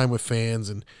spending time with fans.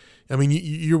 And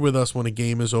you're with us when a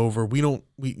game is over. We don't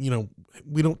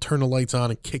turn the lights on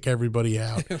and kick everybody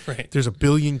out. Right. There's a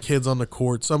billion kids on the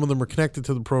court. Some of them are connected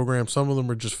to the program. Some of them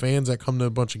are just fans that come to a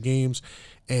bunch of games,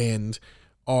 and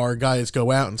our guys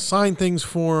go out and sign things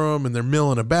for them, and they're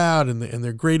milling about, and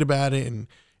they're great about it.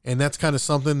 And that's kind of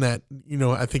something that,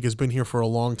 I think has been here for a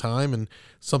long time, and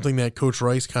something that Coach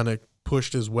Rice kind of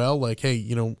pushed as well. Like, hey,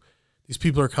 these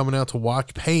people are coming out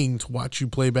paying to watch you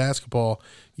play basketball.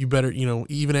 You better,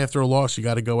 even after a loss, you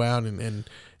got to go out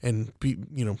and be,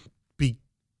 be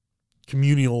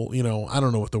communal, I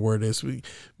don't know what the word is.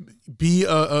 Be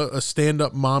a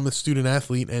stand-up Monmouth student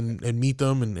athlete and meet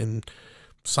them and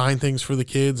sign things for the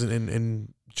kids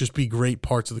and just be great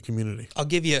parts of the community. I'll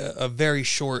give you a very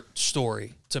short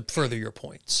story to further your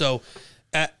point. So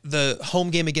at the home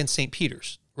game against St.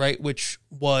 Peter's, right, which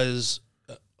was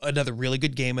another really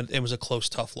good game, and it was a close,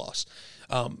 tough loss.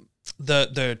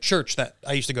 The church that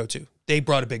I used to go to, they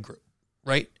brought a big group,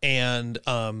 right? And,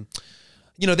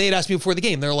 they had asked me before the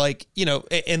game. They're like,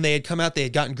 and they had come out, they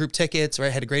had gotten group tickets,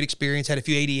 right? Had a great experience, had a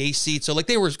few ADA seats. So like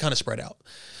they were kind of spread out.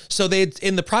 So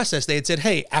in the process, they had said,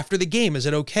 hey, after the game, is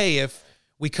it okay if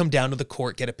we come down to the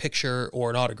court, get a picture or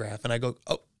an autograph? And I go,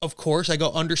 oh, of course. I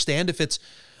go, understand if it's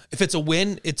a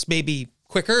win, it's maybe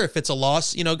quicker. If it's a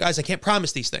loss, guys, I can't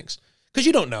promise these things because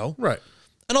you don't know. Right.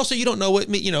 And also you don't know what,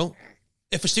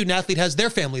 if a student athlete has their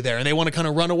family there and they want to kind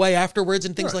of run away afterwards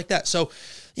and things like that. So,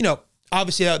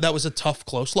 obviously that was a tough,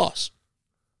 close loss.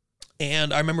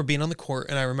 And I remember being on the court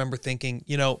and I remember thinking,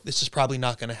 this is probably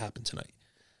not going to happen tonight,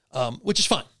 which is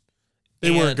fine.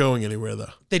 They weren't going anywhere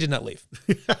though. They did not leave.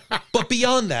 But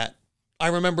beyond that, I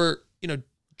remember,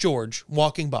 George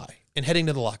walking by and heading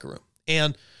to the locker room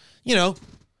and,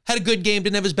 had a good game,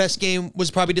 didn't have his best game, was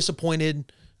probably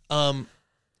disappointed. And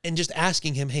just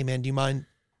asking him, hey man, do you mind,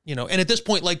 and at this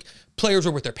point, like players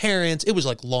were with their parents. It was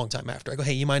like a long time after. I go,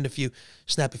 hey, you mind if you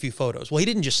snap a few photos? Well, he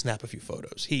didn't just snap a few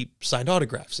photos. He signed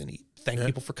autographs and he thanked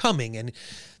people for coming. And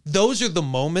those are the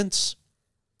moments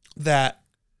that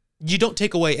you don't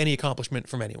take away any accomplishment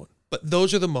from anyone, but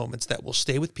those are the moments that will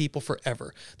stay with people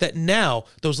forever. That now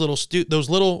those little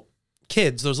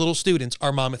kids, those little students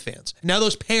are Monmouth fans. Now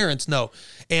those parents know.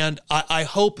 And I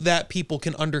hope that people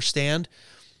can understand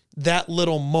that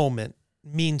little moment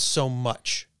means so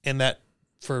much. And that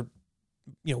for,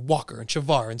 Walker and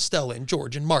Shavar and Stella and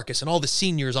George and Marcus and all the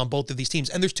seniors on both of these teams.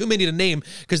 And there's too many to name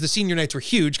because the senior nights were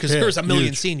huge because there was a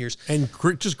million seniors. And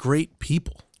just great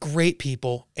people. Great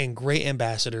people and great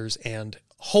ambassadors. And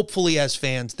hopefully as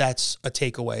fans, that's a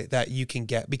takeaway that you can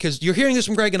get because you're hearing this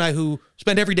from Greg and I who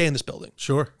spend every day in this building.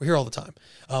 Sure. We're here all the time.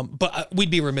 But we'd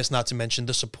be remiss not to mention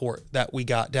the support that we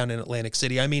got down in Atlantic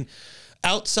City.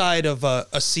 outside of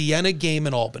a Siena game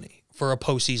in Albany for a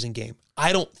postseason game,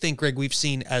 I don't think, Greg, we've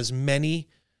seen as many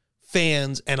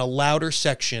fans and a louder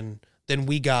section than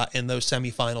we got in those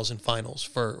semifinals and finals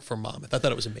for Monmouth. I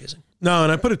thought it was amazing. No,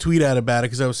 and I put a tweet out about it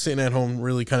because I was sitting at home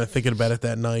really kind of thinking about it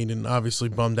that night, and obviously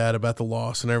bummed out about the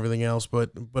loss and everything else,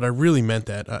 but I really meant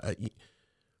that.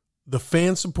 The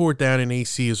fan support down in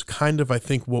AC is kind of, I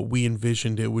think, what we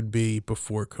envisioned it would be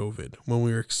before COVID, when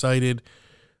we were excited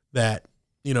that,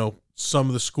 some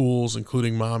of the schools,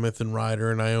 including Monmouth and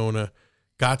Ryder and Iona,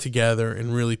 got together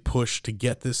and really pushed to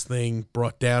get this thing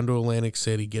brought down to Atlantic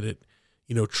City, get it,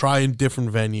 try a different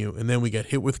venue. And then we got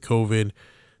hit with COVID.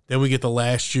 Then we get the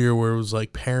last year where it was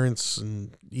like parents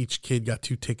and each kid got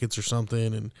 2 tickets or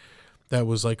something. And that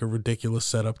was like a ridiculous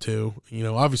setup too.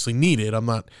 Obviously needed. I'm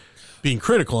not being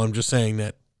critical. I'm just saying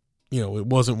that, it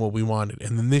wasn't what we wanted.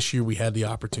 And then this year we had the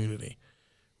opportunity,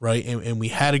 right? And we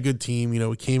had a good team.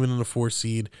 We came in the 4th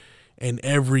seed. And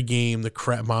every game,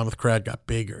 the Monmouth crowd got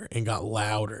bigger and got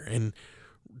louder. And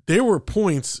there were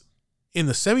points in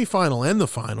the semifinal and the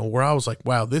final where I was like,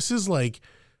 wow, this is like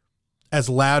as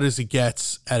loud as it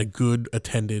gets at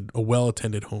a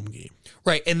well-attended home game.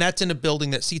 Right, and that's in a building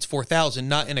that seats 4,000,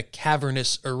 not in a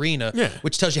cavernous arena,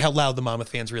 which tells you how loud the Monmouth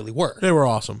fans really were. They were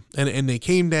awesome. And they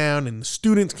came down, and the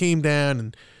students came down,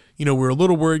 and we were a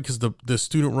little worried because the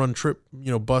student run trip,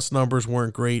 bus numbers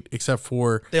weren't great, except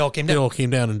for they all came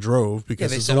down and drove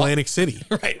because it's Atlantic City.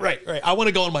 Right. I want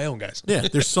to go on my own, guys. Yeah,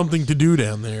 there's something to do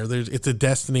down there. It's a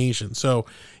destination. So,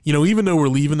 even though we're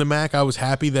leaving the MAAC, I was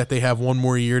happy that they have one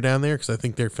more year down there because I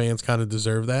think their fans kind of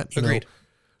deserve that. Agreed.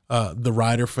 The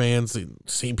Ryder fans, the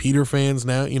St. Peter fans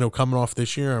now, coming off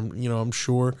this year, I'm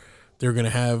sure they're going to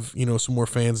have, some more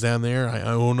fans down there.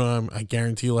 I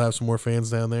guarantee you'll have some more fans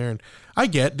down there. And I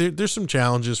get there's some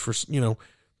challenges for,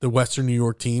 the Western New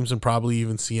York teams and probably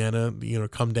even Siena,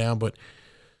 come down. But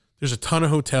there's a ton of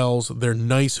hotels. They're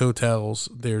nice hotels.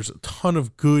 There's a ton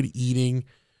of good eating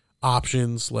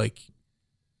options, like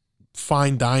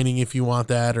fine dining if you want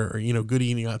that, or, good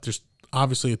eating. There's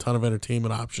obviously a ton of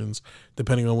entertainment options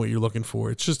depending on what you're looking for.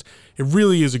 It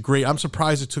really is I'm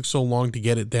surprised it took so long to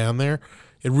get it down there.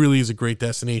 It really is a great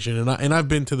destination. And I've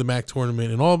been to the MAAC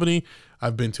tournament in Albany.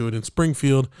 I've been to it in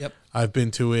Springfield. Yep. I've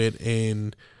been to it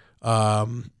in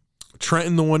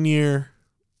Trenton the one year.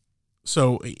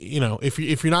 So, if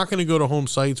you're not going to go to home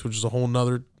sites, which is a whole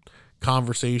nother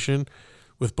conversation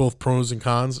with both pros and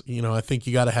cons, I think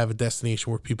you got to have a destination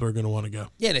where people are going to want to go.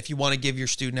 Yeah, and if you want to give your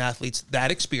student athletes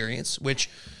that experience, which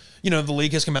the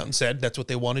league has come out and said that's what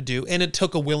they want to do. And it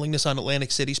took a willingness on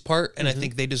Atlantic City's part. And I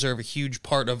think they deserve a huge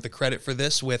part of the credit for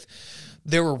this. With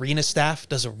their arena staff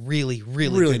does a really,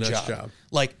 really good nice job.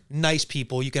 Like nice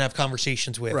people you can have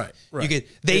conversations with. Right.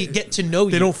 They get to know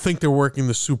you. They don't think they're working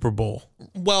the Super Bowl.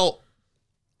 Well,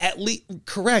 at least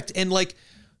correct. And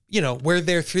we're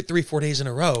there 3-4 days in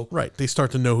a row. Right. They start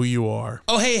to know who you are.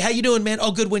 Oh, hey, how you doing, man?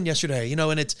 Oh, good win yesterday.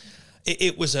 And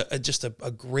it was just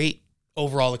a great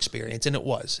overall experience, and it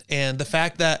was. And the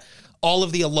fact that all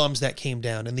of the alums that came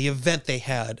down and the event they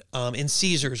had in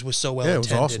Caesars was so well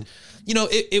attended. It was awesome.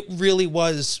 It really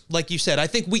was, like you said. I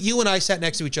think you and I sat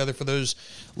next to each other for those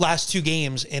last 2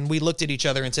 games, and we looked at each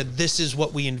other and said, this is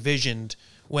what we envisioned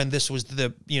when this was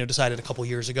decided a couple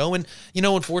years ago. And,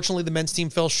 unfortunately the men's team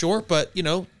fell short, but,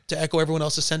 to echo everyone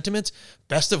else's sentiments,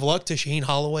 best of luck to Shaheen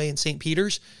Holloway and St.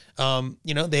 Peter's.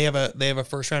 They have a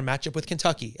first round matchup with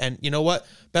Kentucky, and you know what?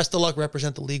 Best of luck,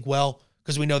 represent the league well,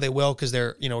 because we know they will, because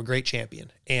they're, a great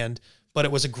champion. But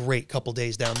it was a great couple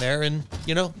days down there, and,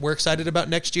 we're excited about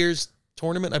next year's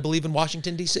tournament, I believe, in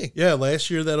Washington, D.C. Yeah, last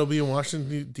year that'll be in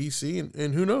Washington, D.C.,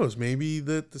 and who knows, maybe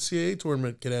the CAA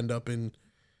tournament could end up in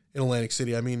Atlantic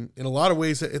City. I mean, in a lot of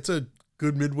ways, it's a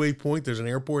good midway point. There's an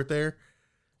airport there,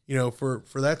 for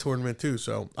that tournament too.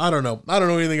 So I don't know. I don't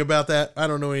know anything about that. I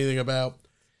don't know anything about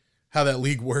how that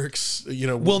league works.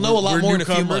 We'll know a lot more in a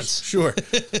few months. Sure.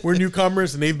 We're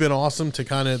newcomers, and they've been awesome to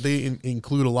they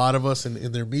include a lot of us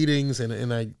in their meetings.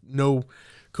 And I know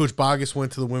Coach Bogus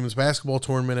went to the women's basketball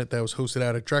tournament that was hosted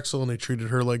out at Drexel, and they treated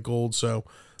her like gold. So,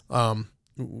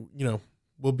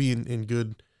 we'll be in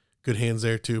good hands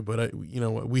there too. But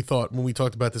we thought when we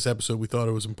talked about this episode, we thought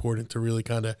it was important to really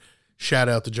kind of shout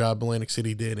out the job Atlantic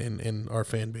City did and our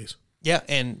fan base. Yeah,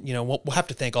 and we'll have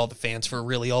to thank all the fans for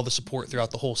really all the support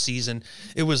throughout the whole season.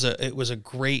 It was a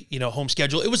great home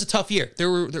schedule. It was a tough year.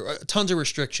 There were tons of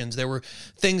restrictions. There were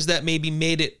things that maybe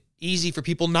made it easy for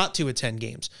people not to attend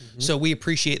games. Mm-hmm. So we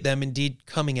appreciate them indeed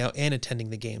coming out and attending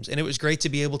the games. And it was great to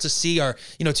be able to see our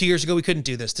 2 years ago we couldn't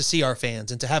do this, to see our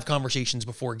fans and to have conversations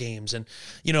before games, and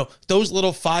those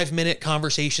little 5-minute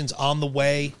conversations on the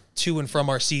way to and from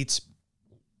our seats.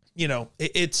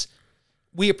 It's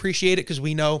we appreciate it because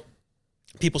we know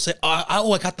people say,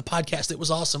 oh, I got the podcast. It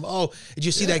was awesome. Oh, did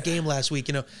you see that game last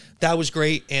week? That was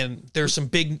great. And there's some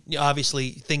big,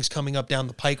 obviously, things coming up down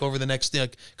the pike over the next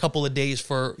couple of days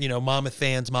for, Monmouth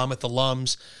fans, Monmouth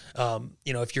alums.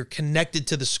 If you're connected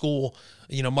to the school,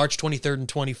 March 23rd and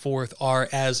 24th are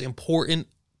as important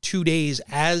 2 days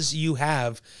as you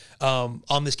have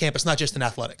on this campus, not just in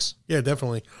athletics. Yeah,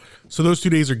 definitely. So those 2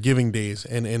 days are giving days,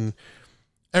 and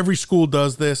every school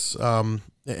does this,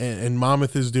 and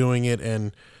Monmouth is doing it,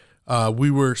 and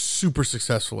we were super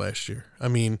successful last year. I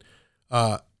mean,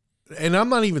 and I'm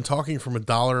not even talking from a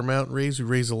dollar amount raised. We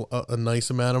raised a nice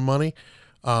amount of money,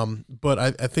 but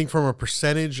I think from a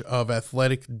percentage of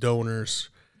athletic donors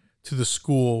to the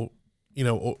school,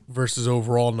 versus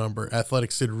overall number,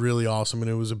 athletics did really awesome,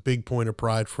 and it was a big point of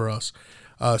pride for us.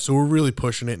 So we're really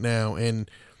pushing it now,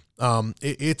 and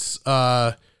it's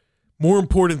more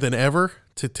important than ever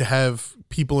to have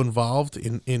people involved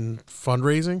in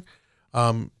fundraising.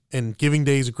 And Giving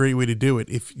Day is a great way to do it.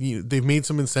 If they've made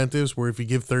some incentives where if you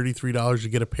give $33, you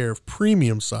get a pair of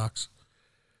premium socks.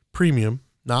 Premium,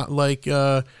 not like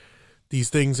these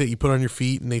things that you put on your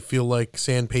feet and they feel like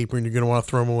sandpaper and you're going to want to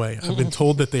throw them away. I've been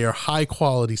told that they are high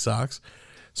quality socks.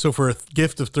 So for a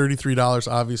gift of $33,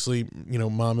 obviously,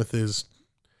 Monmouth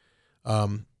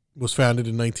was founded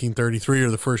in 1933, or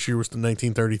the first year was the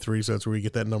 1933, so that's where we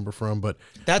get that number from. But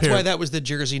that's why that was the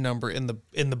jersey number in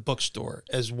the bookstore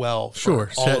as well. Sure,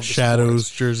 Shadows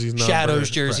jersey number. Shadows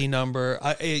jersey number.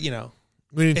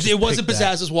 It wasn't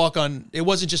Pizzaz's walk-on. It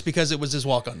wasn't just because it was his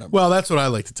walk-on number. Well, that's what I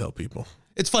like to tell people.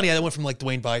 It's funny. I went from like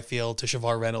Dwayne Byfield to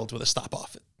Shavar Reynolds with a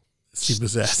stop-off.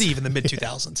 Steve in the mid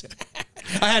 2000s.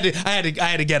 I had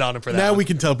to get on him for that. Now we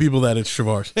can tell people that it's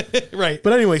Shavar's. Right.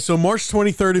 But anyway, so March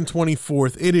 23rd and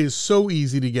 24th, it is so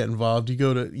easy to get involved. You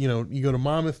go to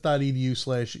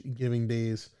monmouth.edu/giving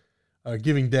days,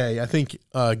 Giving Day. I think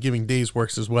Giving Days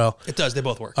works as well. It does. They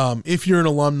both work. If you're an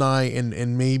alumni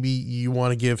and maybe you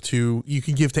want to give to, you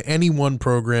can give to any one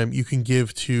program. You can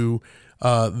give to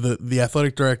the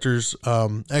athletic director's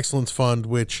excellence fund,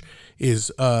 which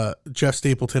is Jeff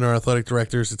Stapleton, our athletic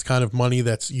directors. It's kind of money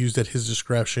that's used at his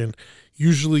discretion,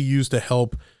 usually used to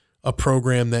help a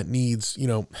program that needs,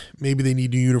 maybe they need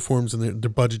new uniforms and their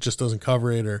budget just doesn't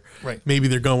cover it, or maybe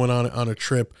they're going on a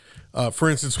trip. For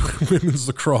instance, women's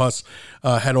lacrosse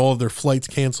had all of their flights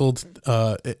canceled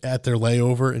at their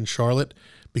layover in Charlotte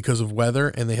because of weather,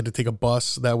 and they had to take a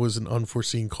bus. That was an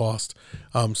unforeseen cost.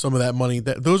 Some of that money,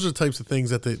 those are the types of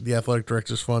things that the athletic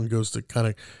directors fund goes to kind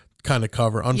of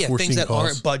cover. Unforeseen things that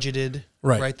costs. aren't budgeted,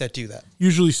 right? That do that.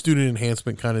 Usually student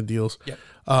enhancement kind of deals. Yep.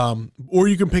 Or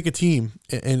you can pick a team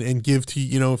and give to,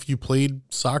 if you played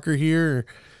soccer here,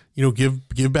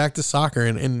 give back to soccer.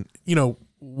 And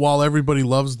while everybody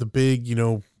loves the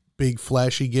big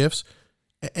flashy gifts,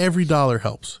 every dollar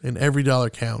helps and every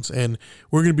dollar counts. And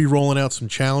we're going to be rolling out some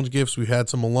challenge gifts. We've had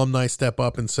some alumni step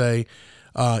up and say,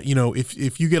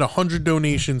 if you get 100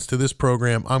 donations to this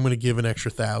program, I'm going to give an extra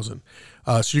 1,000.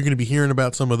 So you're going to be hearing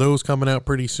about some of those coming out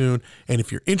pretty soon. And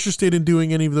if you're interested in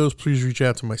doing any of those, please reach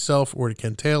out to myself or to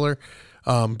Ken Taylor,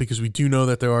 because we do know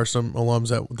that there are some alums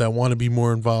that want to be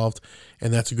more involved,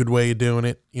 and that's a good way of doing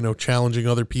it. Challenging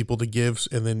other people to give,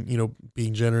 and then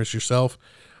being generous yourself.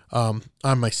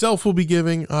 I myself will be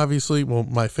giving, obviously. Well,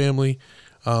 my family.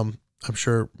 I'm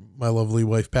sure my lovely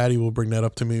wife Patty will bring that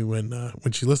up to me when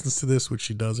she listens to this, which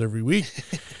she does every week.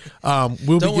 Don't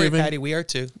worry, Patty, we are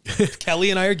too.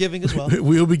 Kelly and I are giving as well.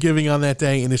 We'll be giving on that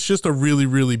day, and it's just a really,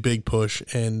 really big push.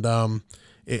 And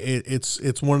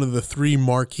it's one of the 3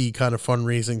 marquee kind of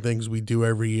fundraising things we do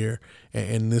every year,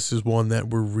 and this is one that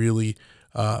we're really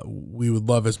we would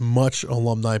love as much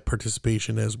alumni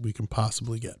participation as we can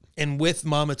possibly get. And with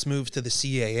Monmouth's move to the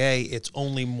CAA,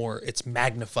 it's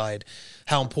magnified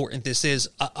how important this is.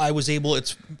 I was able,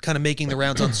 it's kind of making the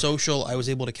rounds on social. I was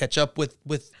able to catch up with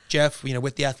Jeff,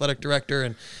 with the athletic director,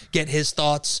 and get his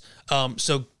thoughts.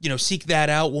 So, seek that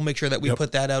out. We'll make sure that we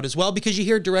put that out as well, because you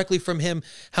hear directly from him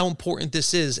how important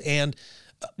this is. And,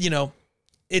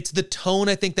 it's the tone,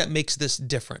 I think, that makes this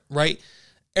different, right?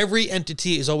 Every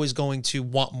entity is always going to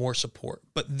want more support,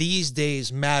 but these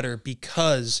days matter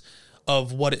because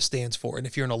of what it stands for. And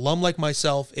if you're an alum like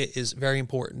myself, it is very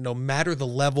important, no matter the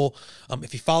level.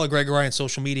 If you follow Greg or I on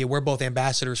social media, we're both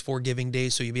ambassadors for Giving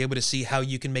Days, so you'll be able to see how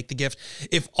you can make the gift.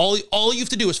 If all you have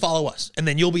to do is follow us, and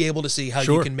then you'll be able to see how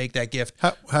you can make that gift.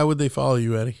 How would they follow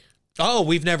you, Eddie? Oh,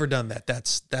 we've never done that.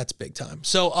 That's big time.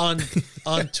 So on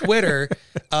Twitter,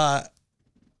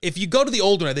 if you go to the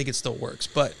old one, I think it still works.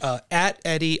 But at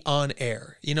Eddie on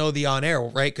air, you know the on air,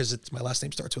 right? Because it's my last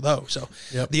name starts with O, so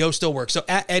the O still works. So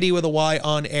at Eddie with a Y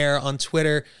on air on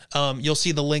Twitter, you'll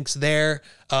see the links there.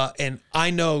 And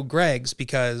I know Greg's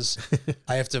because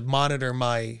I have to monitor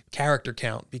my character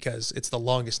count because it's the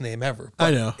longest name ever. But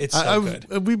I know it's so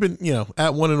good. We've been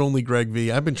at one and only Greg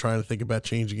V. I've been trying to think about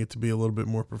changing it to be a little bit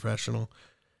more professional.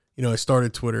 I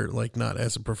started Twitter not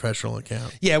as a professional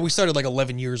account. Yeah, we started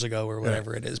 11 years ago or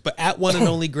whatever it is. But at one and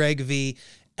only Greg V,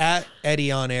 at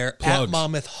Eddie on air, Plugs. at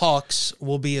Monmouth Hawks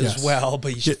will be as well.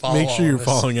 But you should follow. Make sure you're us.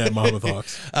 following at Monmouth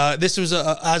Hawks. This was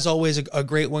as always a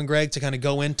great one, Greg, to kind of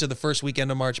go into the first weekend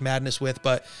of March Madness with.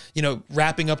 But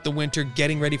wrapping up the winter,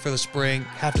 getting ready for the spring.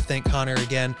 Have to thank Connor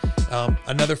again.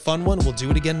 Another fun one. We'll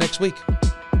do it again next week.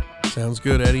 Sounds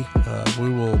good, Eddie. We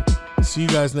will see you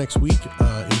guys next week.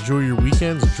 Enjoy your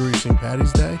weekends. Enjoy your St.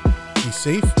 Paddy's Day. Be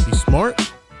safe. Be smart.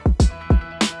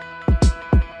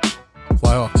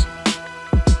 Fly Hawks.